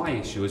 this is my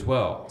issue as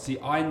well. See,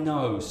 I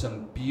know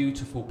some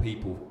beautiful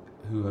people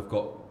who have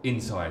got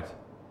inside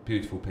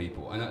beautiful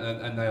people,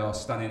 and they are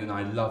stunning, and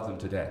I love them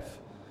to death.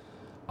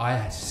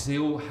 I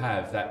still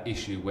have that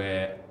issue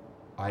where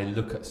I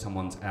look at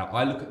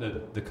I look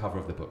at the cover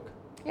of the book,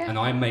 and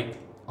I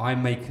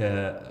make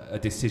a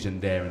decision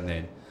there and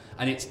then,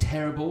 and it's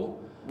terrible,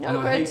 and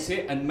I hate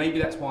it, and maybe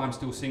that's why I'm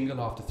still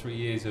single after 3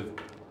 years of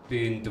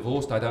being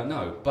divorced. I don't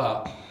know,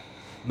 but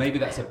maybe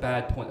that's a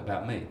bad point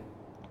about me.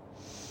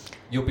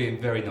 You're being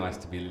very nice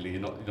to me, Lily.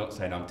 You're not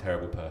saying I'm a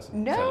terrible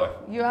person. No,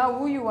 you are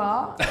who you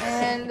are,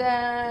 and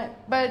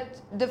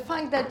but the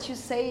fact that you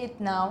say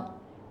it now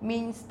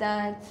means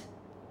that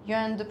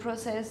you're in the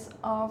process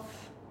of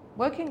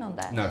working on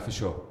that. No, for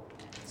sure.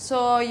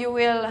 So you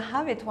will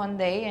have it one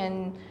day,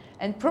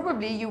 and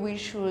probably you will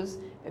choose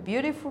a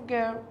beautiful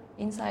girl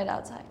inside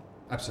outside.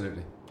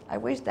 Absolutely. I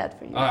wish that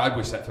for you. I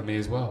wish that for me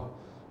as well.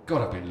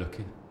 God, I've been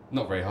looking.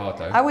 Not very hard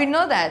though. I will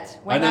know that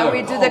when I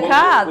we do the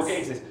cards. We'll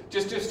get into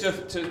this.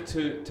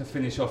 Just to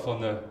finish off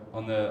on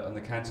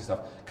the cancer stuff.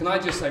 Can I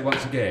just say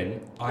once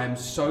again, I am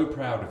so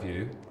proud of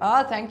you.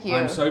 Oh, thank you.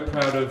 I'm so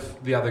proud of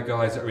the other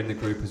guys that are in the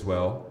group as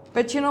well.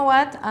 But you know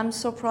what? I'm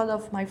so proud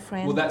of my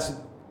friend. Well,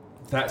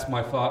 that's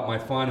my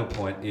final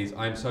point. Is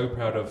I'm so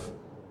proud of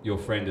your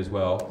friend as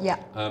well. Yeah.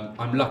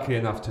 I'm lucky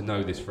enough to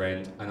know this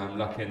friend, and I'm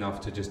lucky enough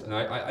to just. And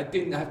I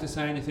didn't have to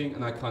say anything,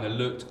 and I kind of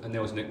looked, and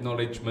there was an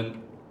acknowledgement.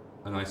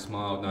 And I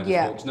smiled, and I just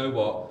thought, you know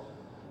what?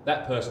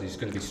 That person is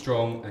going to be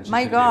strong. And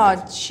my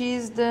God,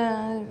 she's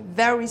the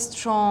very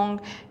strong.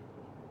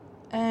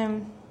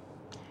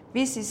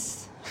 This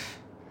is,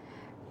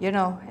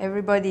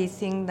 everybody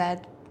think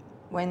that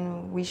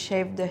when we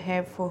shaved the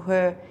hair for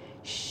her,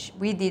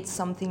 we did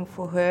something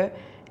for her,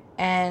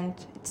 and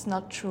it's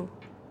not true.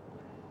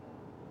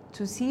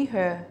 To see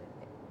her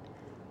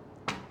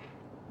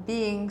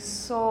being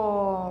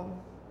so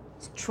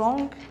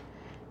strong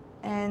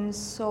and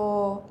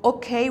so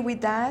okay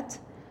with that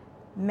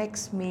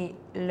makes me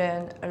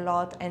learn a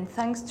lot, and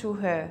thanks to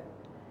her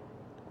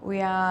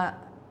we are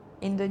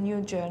in the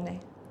new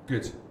journey.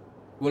 Good.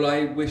 Well,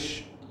 I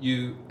wish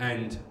you,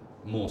 and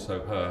more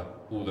so her,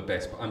 all the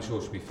best, but I'm sure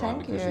she'll be fine.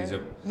 Thank because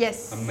you.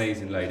 she's an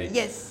amazing lady.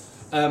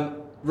 Yes.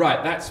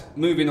 Right, that's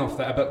moving off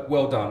that, but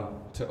well done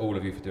to all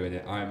of you for doing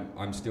it.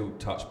 I'm still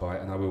touched by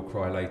it, and I will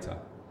cry later.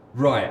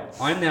 Right,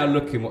 I'm now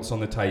looking what's on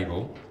the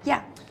table.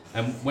 Yeah.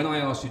 And when I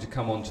asked you to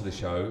come onto the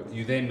show,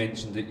 you then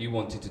mentioned that you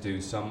wanted to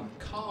do some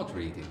card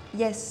reading.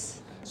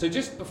 Yes. So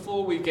just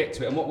before we get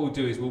to it, and what we'll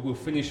do is we'll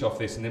finish off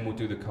this, and then we'll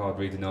do the card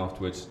reading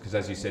afterwards, because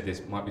as you said, there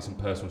might be some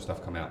personal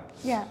stuff come out.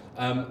 Yeah.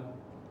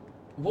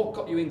 What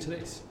got you into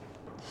this?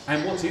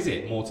 And what is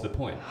it, more to the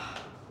point?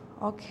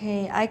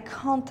 Okay, I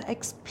can't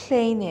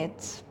explain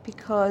it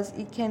because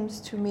it comes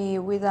to me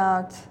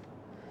without...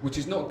 Which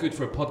is not good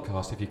for a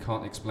podcast if you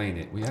can't explain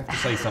it. We have to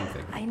say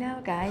something. I know,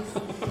 guys.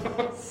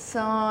 So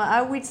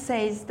I would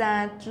say is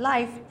that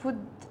life put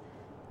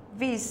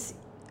this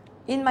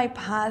in my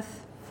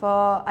path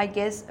for, I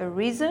guess, a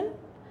reason.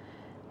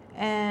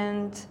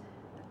 And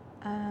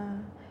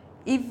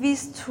if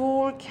this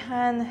tool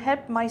can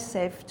help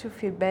myself to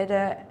feel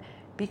better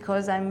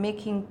because I'm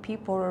making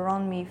people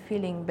around me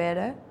feeling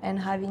better and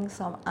having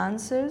some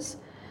answers,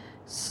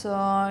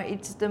 so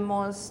it's the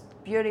most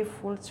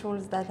beautiful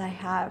tools that I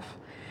have.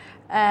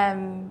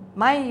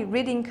 My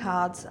reading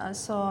cards,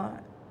 so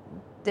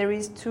there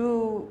is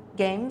 2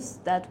 games.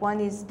 That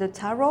one is the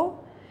tarot.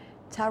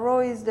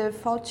 Tarot is the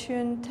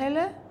fortune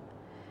teller,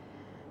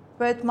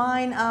 but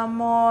mine are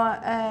more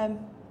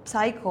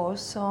psycho,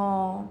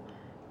 so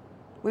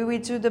we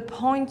will do the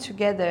point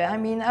together. I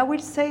mean, I will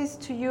say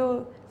to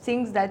you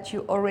things that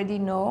you already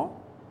know,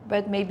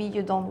 but maybe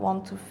you don't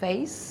want to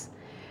face.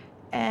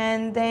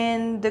 And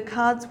then the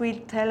cards will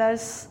tell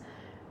us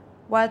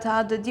what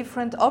are the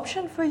different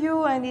options for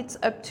you, and it's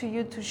up to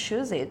you to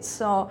choose it.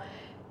 So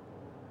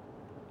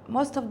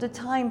most of the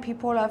time,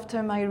 people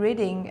after my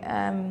reading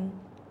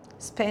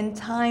spend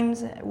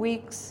times,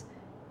 weeks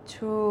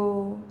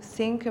to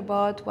think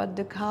about what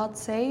the card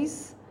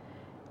says,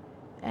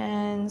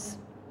 and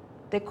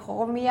they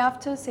call me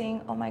after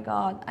saying, oh my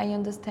God, I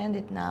understand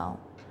it now.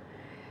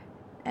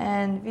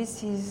 And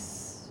this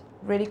is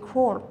really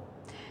cool.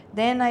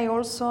 Then I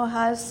also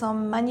have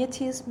some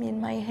magnetism in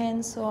my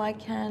hand, so I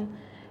can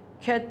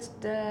cut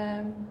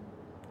the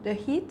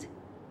heat.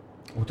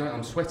 Well,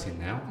 I'm sweating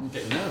now. I'm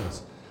getting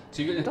nervous.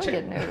 So you're Don't going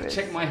get to nervous.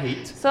 check my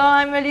heat. So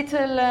I'm a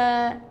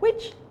little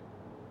witch,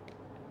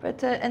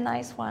 but a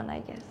nice one, I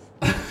guess.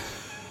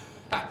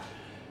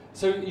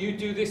 So you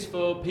do this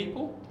for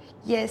people?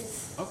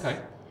 Yes. Okay.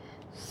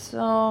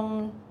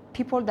 So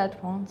people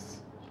that want,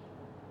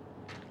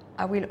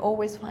 I will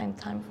always find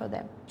time for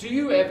them. Do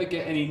you ever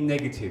get any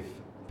negative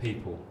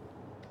people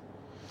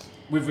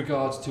with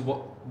regards to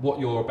what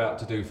you're about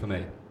to do for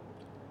me?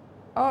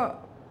 Oh,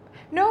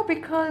 no,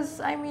 because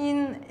I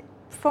mean,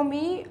 for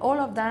me, all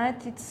of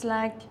that, it's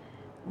like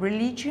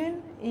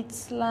religion,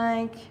 it's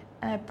like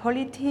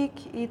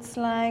politics, it's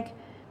like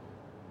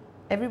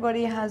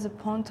everybody has a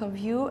point of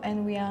view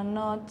and we are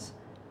not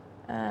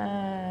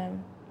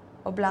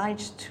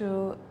obliged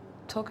to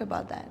talk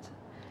about that.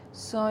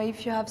 So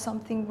if you have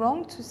something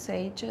wrong to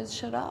say, just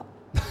shut up.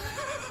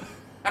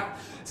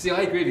 See,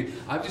 I agree with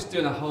you. I'm just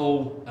doing a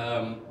whole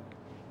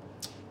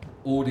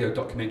audio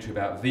documentary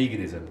about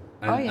veganism.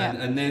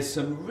 And there's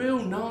some real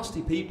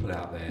nasty people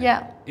out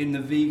there in the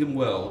vegan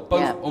world,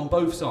 on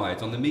both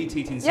sides, on the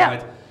meat-eating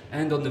side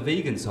and on the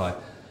vegan side.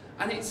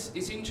 And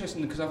it's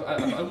interesting because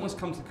I've almost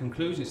come to the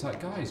conclusion, it's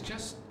like, guys,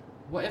 just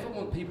whatever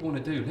people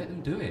want to do, let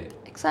them do it.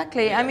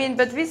 Exactly. I mean,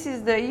 but this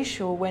is the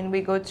issue when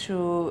we go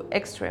to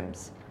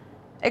extremes.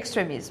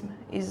 Extremism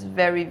is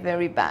very,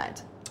 very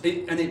bad.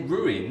 It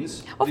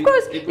ruins. Of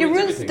course, it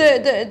ruins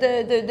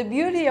everything. the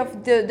beauty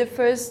of the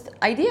first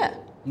idea.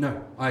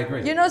 No, I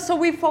agree. You know, so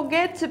we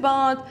forget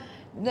about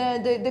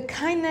the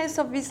kindness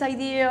of this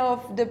idea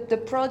of the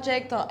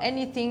project or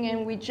anything,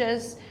 and we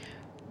just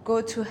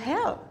go to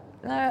hell.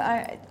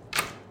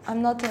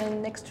 I'm not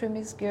an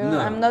extremist girl. No.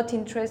 I'm not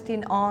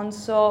interested on.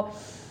 So,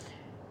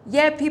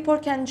 yeah, people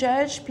can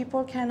judge.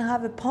 People can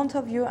have a point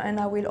of view, and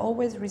I will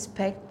always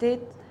respect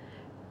it.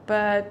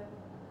 But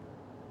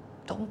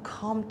don't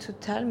come to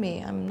tell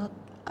me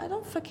I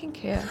don't fucking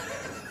care.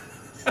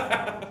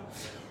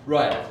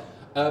 Right.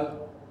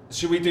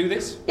 Should we do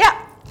this?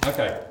 Yeah.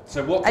 Okay.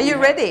 So what? Are you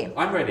ready?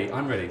 I'm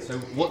ready. So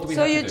what do we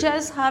So have to you do?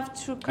 just have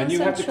to concentrate. And you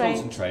have to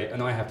concentrate,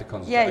 and I have to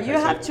concentrate.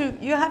 Yeah, Okay,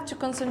 you have to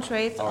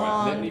concentrate all right,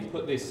 on. let me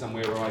put this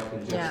somewhere where I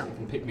can just you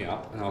can pick me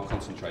up, and I'll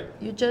concentrate.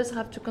 You just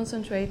have to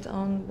concentrate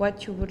on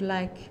what you would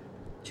like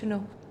to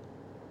know.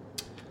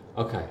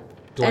 Okay.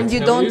 And you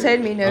don't tell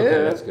me no.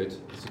 Okay, that's good.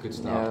 It's a good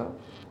start.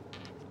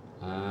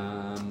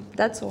 No.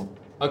 That's all.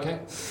 Okay.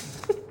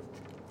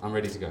 I'm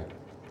ready to go.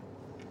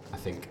 I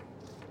think.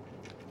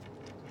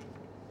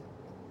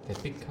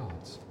 They're big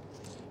cards.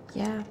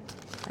 Yeah,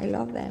 I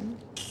love them.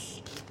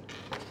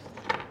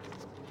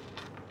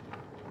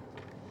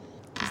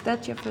 Is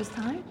that your first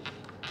time?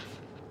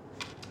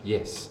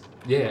 Yes.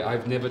 Yeah,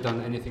 I've never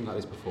done anything like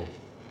this before.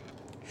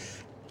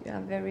 You are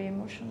a very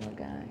emotional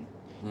guy.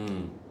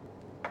 Mm.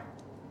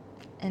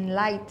 And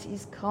light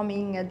is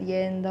coming at the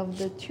end of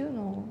the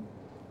tunnel.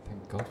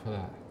 Thank God for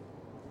that.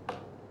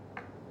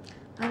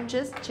 I'm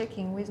just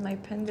checking with my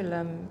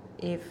pendulum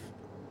if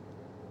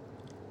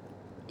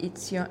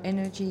it's your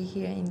energy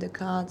here in the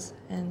cards,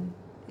 and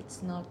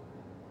it's not.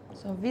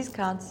 So these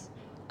cards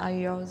are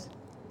yours.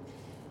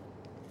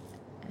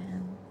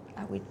 And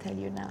I will tell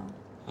you now.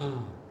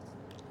 Oh.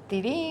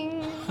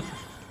 Ding!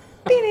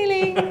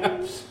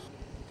 Ding!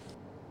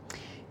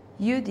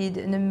 You did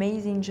an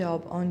amazing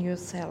job on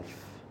yourself.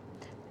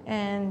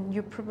 And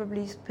you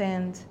probably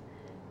spent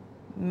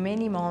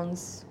many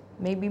months,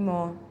 maybe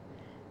more,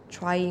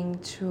 trying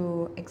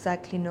to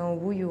exactly know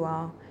who you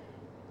are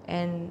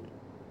and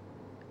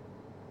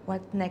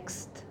what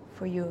next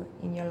for you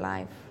in your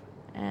life.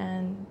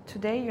 And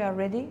today you are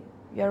ready.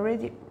 You are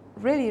ready,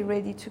 really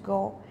ready to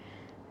go,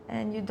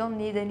 and you don't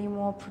need any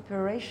more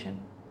preparation.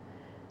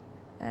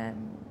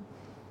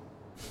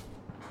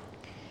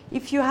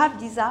 If you have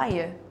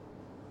desire,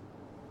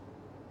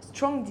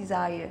 strong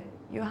desire,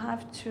 you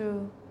have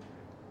to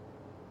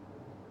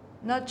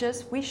not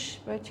just wish,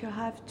 but you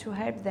have to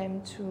help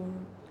them to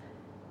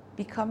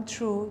become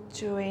true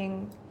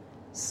doing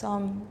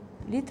some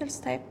little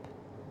step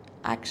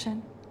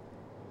action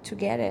to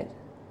get it.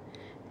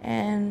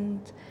 And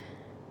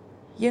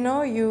you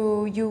know,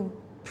 you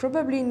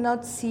probably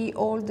not see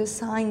all the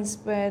signs,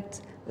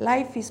 but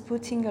life is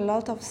putting a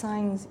lot of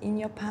signs in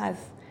your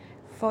path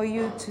for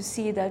you to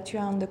see that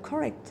you're on the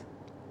correct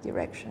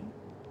direction.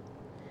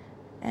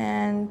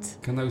 And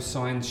can those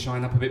signs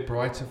shine up a bit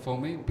brighter for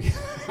me?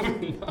 That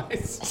would be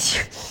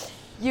nice.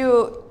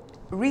 Your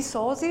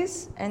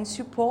resources and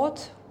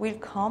support will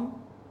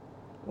come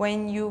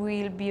when you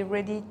will be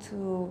ready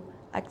to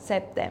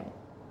accept them.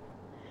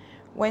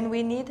 When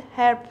we need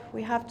help,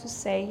 we have to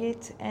say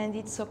it, and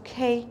it's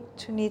okay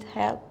to need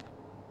help.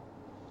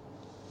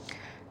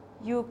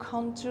 You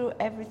can't do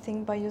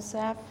everything by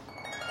yourself.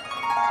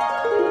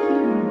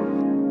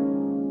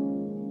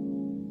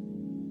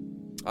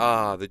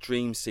 Ah, the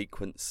dream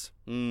sequence.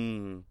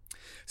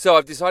 So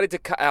I've decided to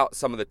cut out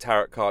some of the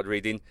tarot card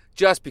reading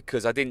just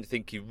because I didn't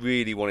think you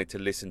really wanted to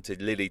listen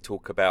to Lily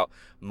talk about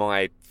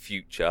my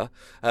future,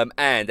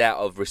 and out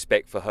of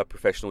respect for her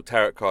professional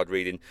tarot card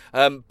reading.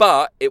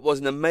 But it was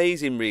an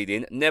amazing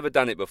reading, never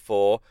done it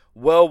before,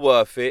 well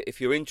worth it if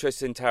you're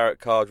interested in tarot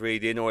card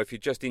reading, or if you're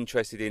just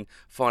interested in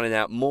finding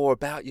out more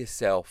about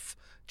yourself.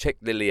 Check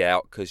Lily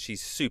out because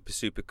she's super,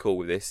 super cool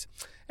with this.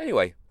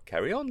 Anyway,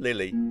 carry on,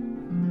 Lily.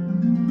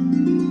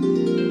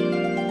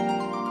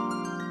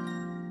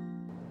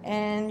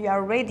 And you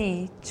are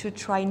ready to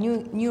try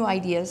new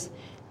ideas,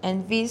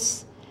 and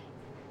this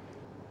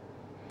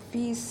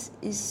is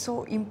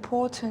so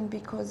important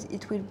because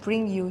it will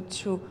bring you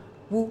to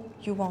who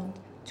you want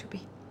to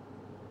be.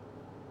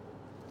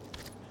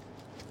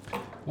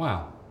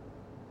 Wow,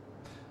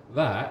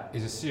 that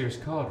is a serious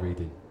card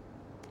reading.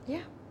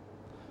 Yeah.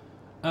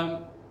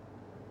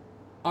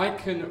 I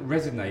can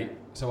resonate,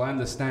 so I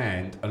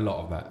understand a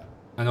lot of that.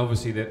 And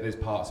obviously there's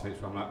parts of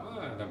it where I'm like, oh,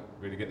 I don't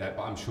really get that,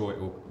 but I'm sure it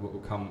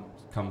will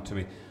come to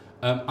me.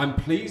 I'm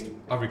pleased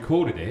I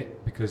recorded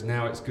it because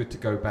now it's good to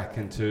go back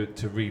and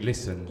to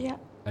re-listen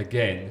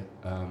again.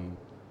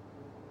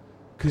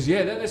 Because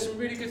there's some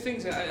really good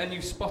things, and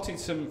you've spotted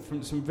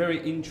some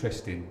very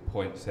interesting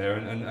points there,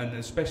 and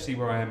especially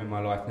where I am in my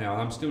life now.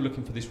 And I'm still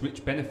looking for this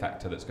rich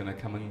benefactor that's going to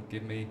come and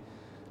give me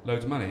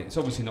loads of money. It's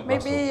obviously not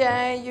Russell.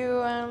 Maybe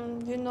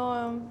you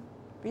know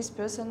this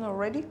person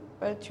already,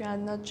 but you are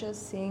not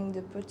just seeing the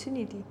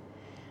opportunity.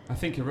 I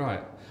think you're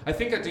right. I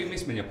think I do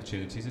miss many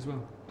opportunities as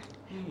well.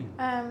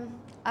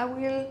 I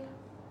will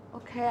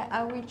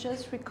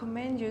just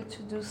recommend you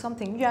to do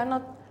something. You are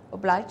not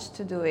obliged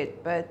to do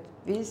it, but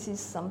this is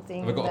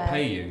something. Have I got to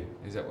pay you?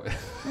 Is that what?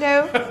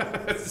 No.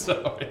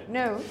 Sorry.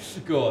 No.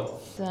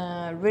 Go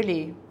on.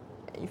 Really,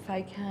 if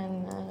I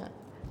can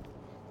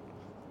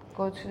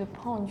go to the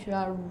point, you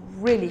are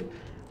really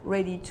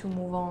ready to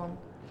move on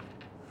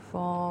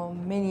for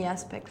many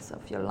aspects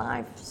of your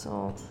life.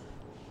 So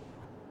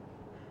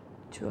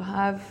to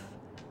have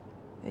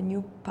a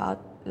new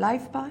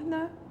life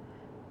partner,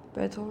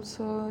 but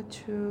also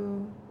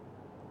to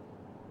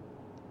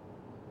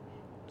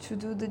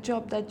do the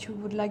job that you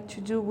would like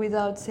to do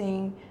without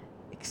saying,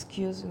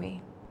 excuse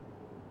me.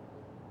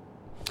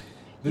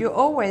 You're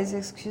always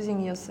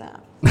excusing yourself.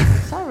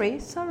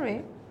 Sorry.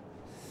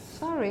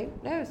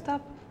 No,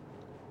 stop.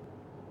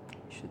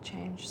 You should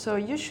change. So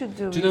you should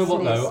do. Do you know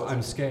what though?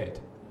 I'm scared.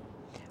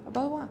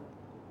 About what?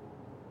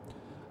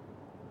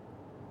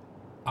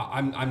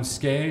 I'm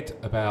scared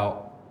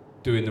about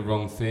doing the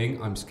wrong thing.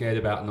 I'm scared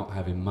about not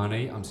having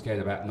money. I'm scared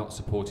about not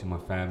supporting my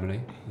family.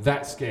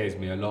 That scares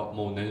me a lot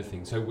more than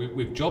anything. So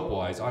with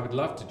job-wise, I would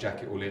love to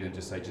jack it all in and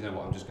just say, do you know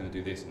what, I'm just going to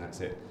do this and that's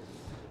it.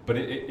 But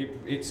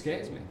it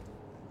scares me.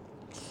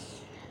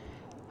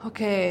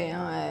 Okay,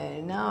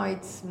 now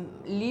it's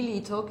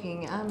Lily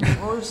talking. I'm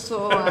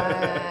also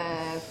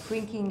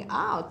freaking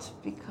out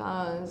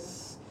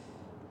because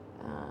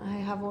I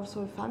have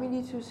also a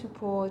family to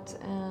support,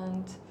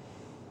 and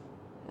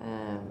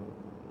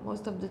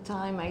most of the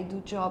time I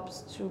do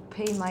jobs to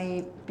pay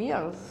my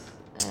bills.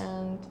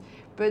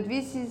 But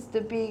this is the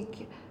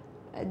big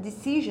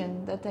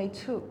decision that I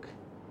took.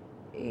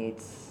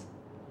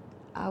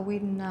 I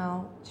will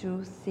now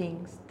do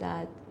things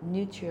that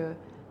nurture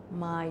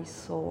my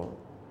soul.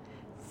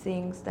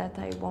 Things that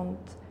I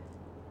want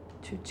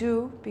to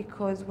do,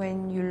 because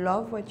when you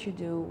love what you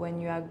do, when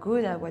you are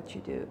good at what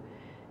you do,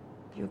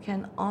 you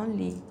can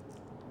only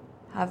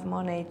have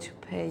money to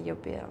pay your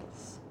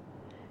bills.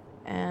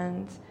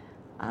 And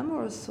I'm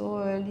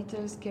also a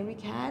little scary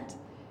cat,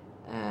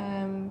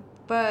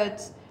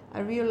 but I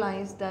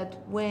realized that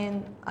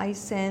when I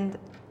send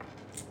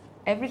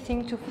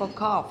everything to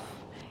fuck off,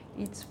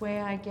 it's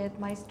where I get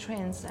my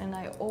strength, and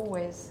I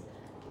always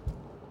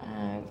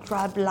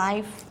grab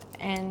life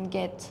and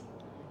get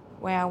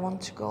where I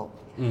want to go.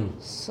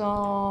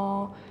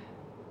 So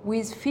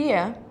with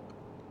fear,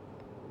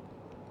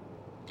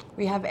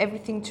 we have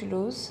everything to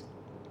lose.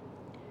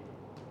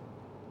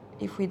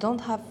 If we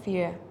don't have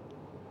fear,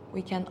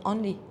 we can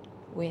only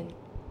win.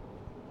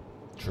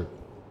 True.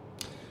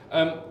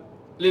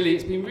 Lily,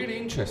 it's been really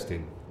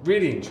interesting.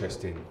 Really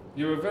interesting.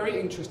 You're a very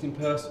interesting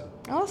person.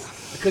 Oh,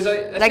 because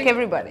I like think,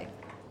 everybody.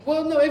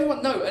 Well, no,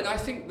 everyone, no, and I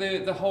think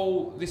this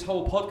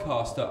whole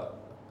podcast that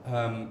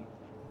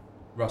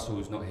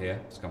Russell's not here,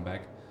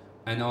 scumbag,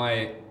 and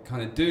I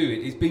kind of do,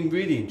 it's been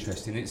really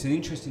interesting. It's an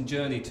interesting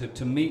journey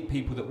to meet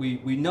people that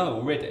we know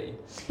already,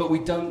 but we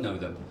don't know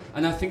them.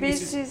 And I think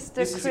this is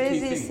the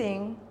crazy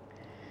thing.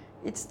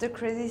 It's the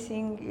crazy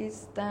thing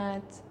is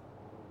that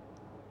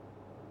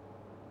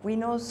we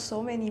know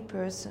so many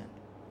persons.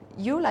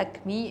 You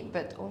like me,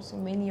 but also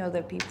many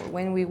other people.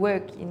 When we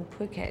work in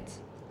Phuket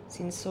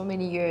since so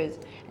many years,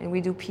 and we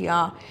do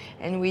PR,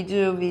 and we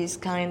do this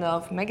kind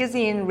of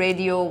magazine,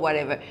 radio,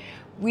 whatever,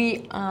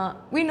 we know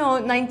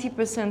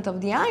 90%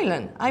 of the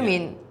island. I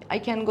mean, I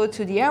can go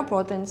to the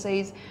airport and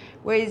say,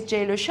 where is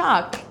Jay Le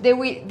Shark? There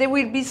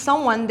will be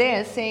someone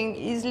there saying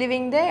he's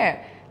living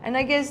there. And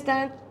I guess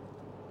that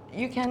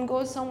you can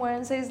go somewhere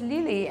and say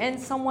Lily, and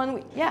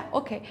someone,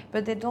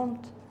 but they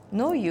don't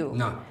know you.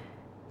 No.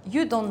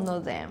 you don't know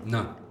them.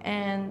 No.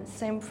 And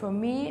same for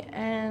me.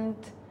 And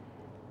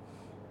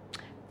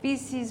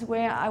this is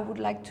where I would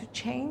like to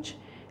change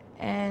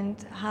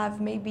and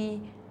have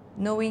maybe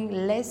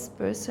knowing less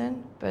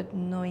person, but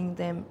knowing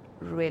them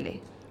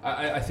really.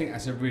 I think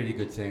that's a really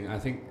good thing. I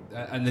think,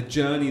 and the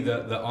journey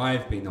that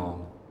I've been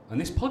on, and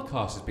this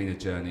podcast has been a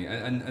journey,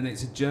 and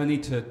it's a journey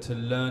to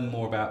learn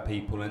more about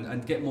people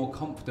and get more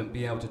confident,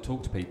 be able to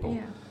talk to people.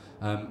 Yeah.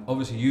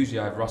 Obviously, usually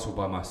I have Russell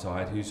by my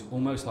side, who's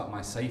almost like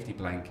my safety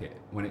blanket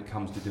when it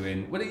comes to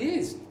doing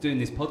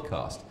this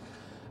podcast.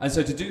 And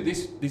so to do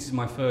this is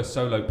my first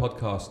solo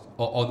podcast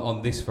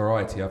on this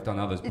variety. I've done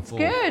others before.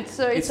 It's good.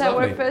 So it's our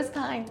lovely. first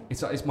time.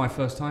 It's my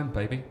first time,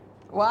 baby.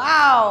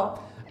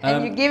 Wow.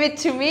 And you give it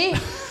to me?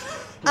 Right.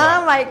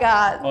 Oh my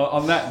God.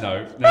 On that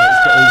note, now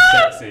it's got all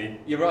sexy.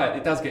 You're right,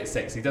 it does get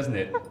sexy, doesn't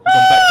it? We've gone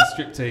back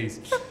to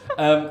striptease.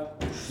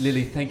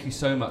 Lily, thank you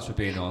so much for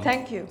being on.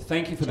 Thank you.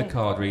 Thank you for the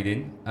card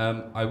reading.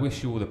 I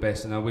wish you all the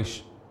best, and I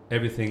wish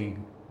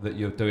everything that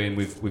you're doing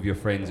with your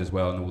friends as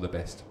well, and all the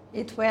best.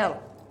 It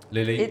will.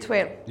 Lily, It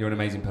will. you're an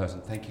amazing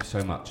person. Thank you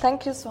so much.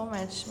 Thank you so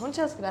much.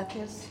 Muchas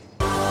gracias.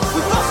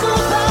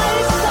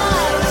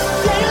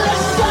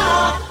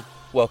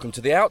 Welcome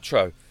to the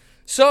outro.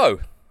 So,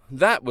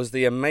 that was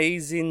the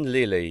amazing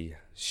Lily.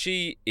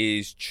 She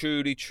is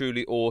truly,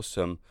 truly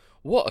awesome.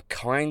 What a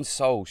kind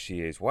soul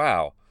she is.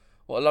 Wow.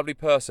 What a lovely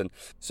person.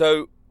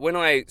 So, when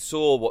I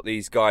saw what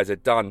these guys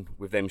had done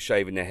with them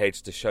shaving their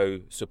heads to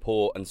show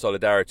support and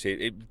solidarity,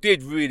 it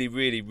did really,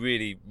 really,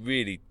 really,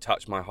 really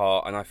touch my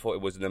heart, and I thought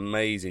it was an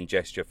amazing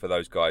gesture for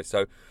those guys.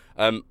 So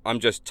I'm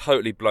just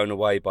totally blown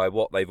away by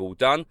what they've all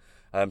done.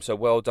 So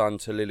well done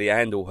to Lily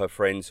and all her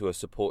friends who are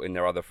supporting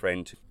their other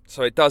friend.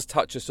 So it does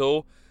touch us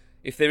all.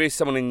 If there is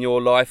someone in your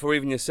life, or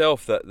even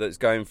yourself, that's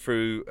going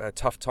through a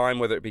tough time,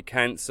 whether it be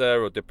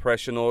cancer or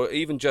depression, or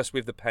even just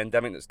with the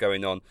pandemic that's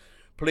going on,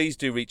 please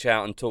do reach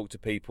out and talk to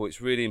people.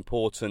 It's really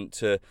important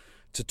to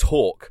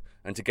talk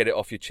and to get it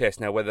off your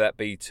chest. Now, whether that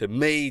be to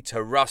me,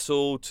 to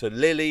Russell, to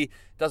Lily,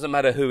 doesn't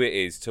matter who it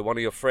is, to one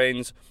of your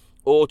friends,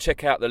 or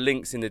check out the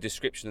links in the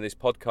description of this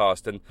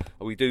podcast. And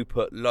we do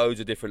put loads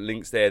of different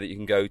links there that you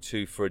can go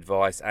to for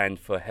advice and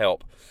for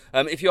help.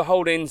 If you're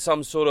holding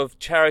some sort of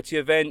charity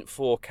event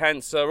for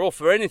cancer or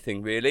for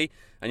anything really,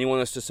 and you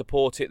want us to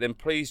support it, then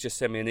please just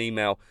send me an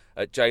email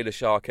at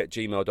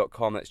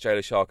jailershark@gmail.com. That's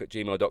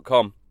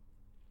jailershark@gmail.com.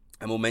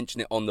 And we'll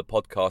mention it on the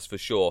podcast for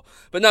sure.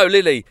 But no,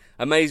 Lily,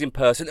 amazing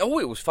person. Oh,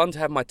 it was fun to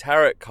have my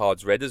tarot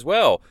cards read as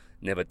well.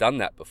 Never done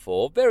that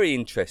before. Very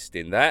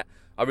interesting, that.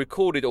 I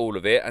recorded all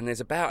of it, and there's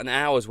about an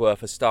hour's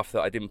worth of stuff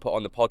that I didn't put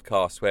on the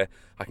podcast where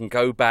I can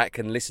go back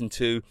and listen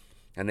to,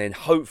 and then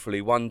hopefully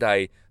one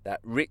day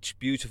that rich,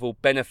 beautiful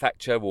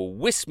benefactor will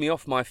whisk me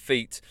off my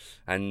feet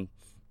and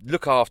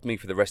look after me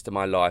for the rest of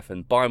my life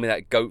and buy me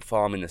that goat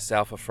farm in the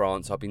south of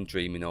France I've been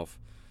dreaming of.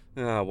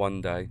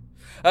 One day.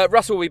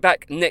 Russell will be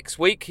back next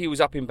week. He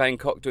was up in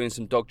Bangkok doing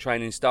some dog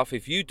training stuff.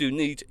 If you do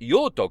need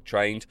your dog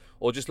trained,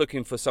 or just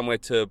looking for somewhere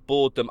to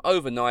board them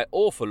overnight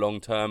or for long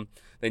term,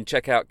 then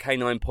check out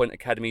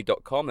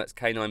caninepointacademy.com. That's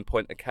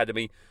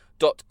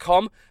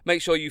caninepointacademy.com.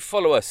 Make sure you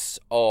follow us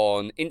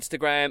on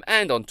Instagram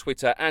and on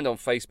Twitter and on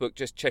Facebook.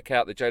 Just check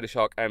out the Jailer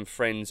Shark and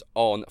Friends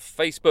on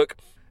Facebook.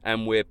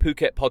 And we're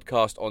Phuket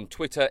Podcast on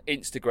Twitter,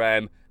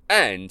 Instagram,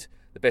 and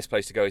the best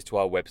place to go is to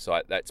our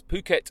website. That's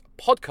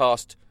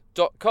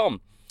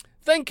phuketpodcast.com.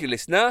 Thank you,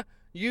 listener.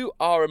 You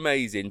are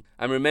amazing.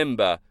 And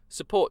remember,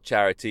 support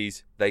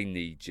charities. They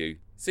need you.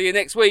 See you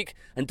next week.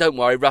 And don't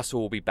worry,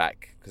 Russell will be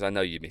back, because I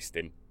know you missed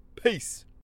him. Peace.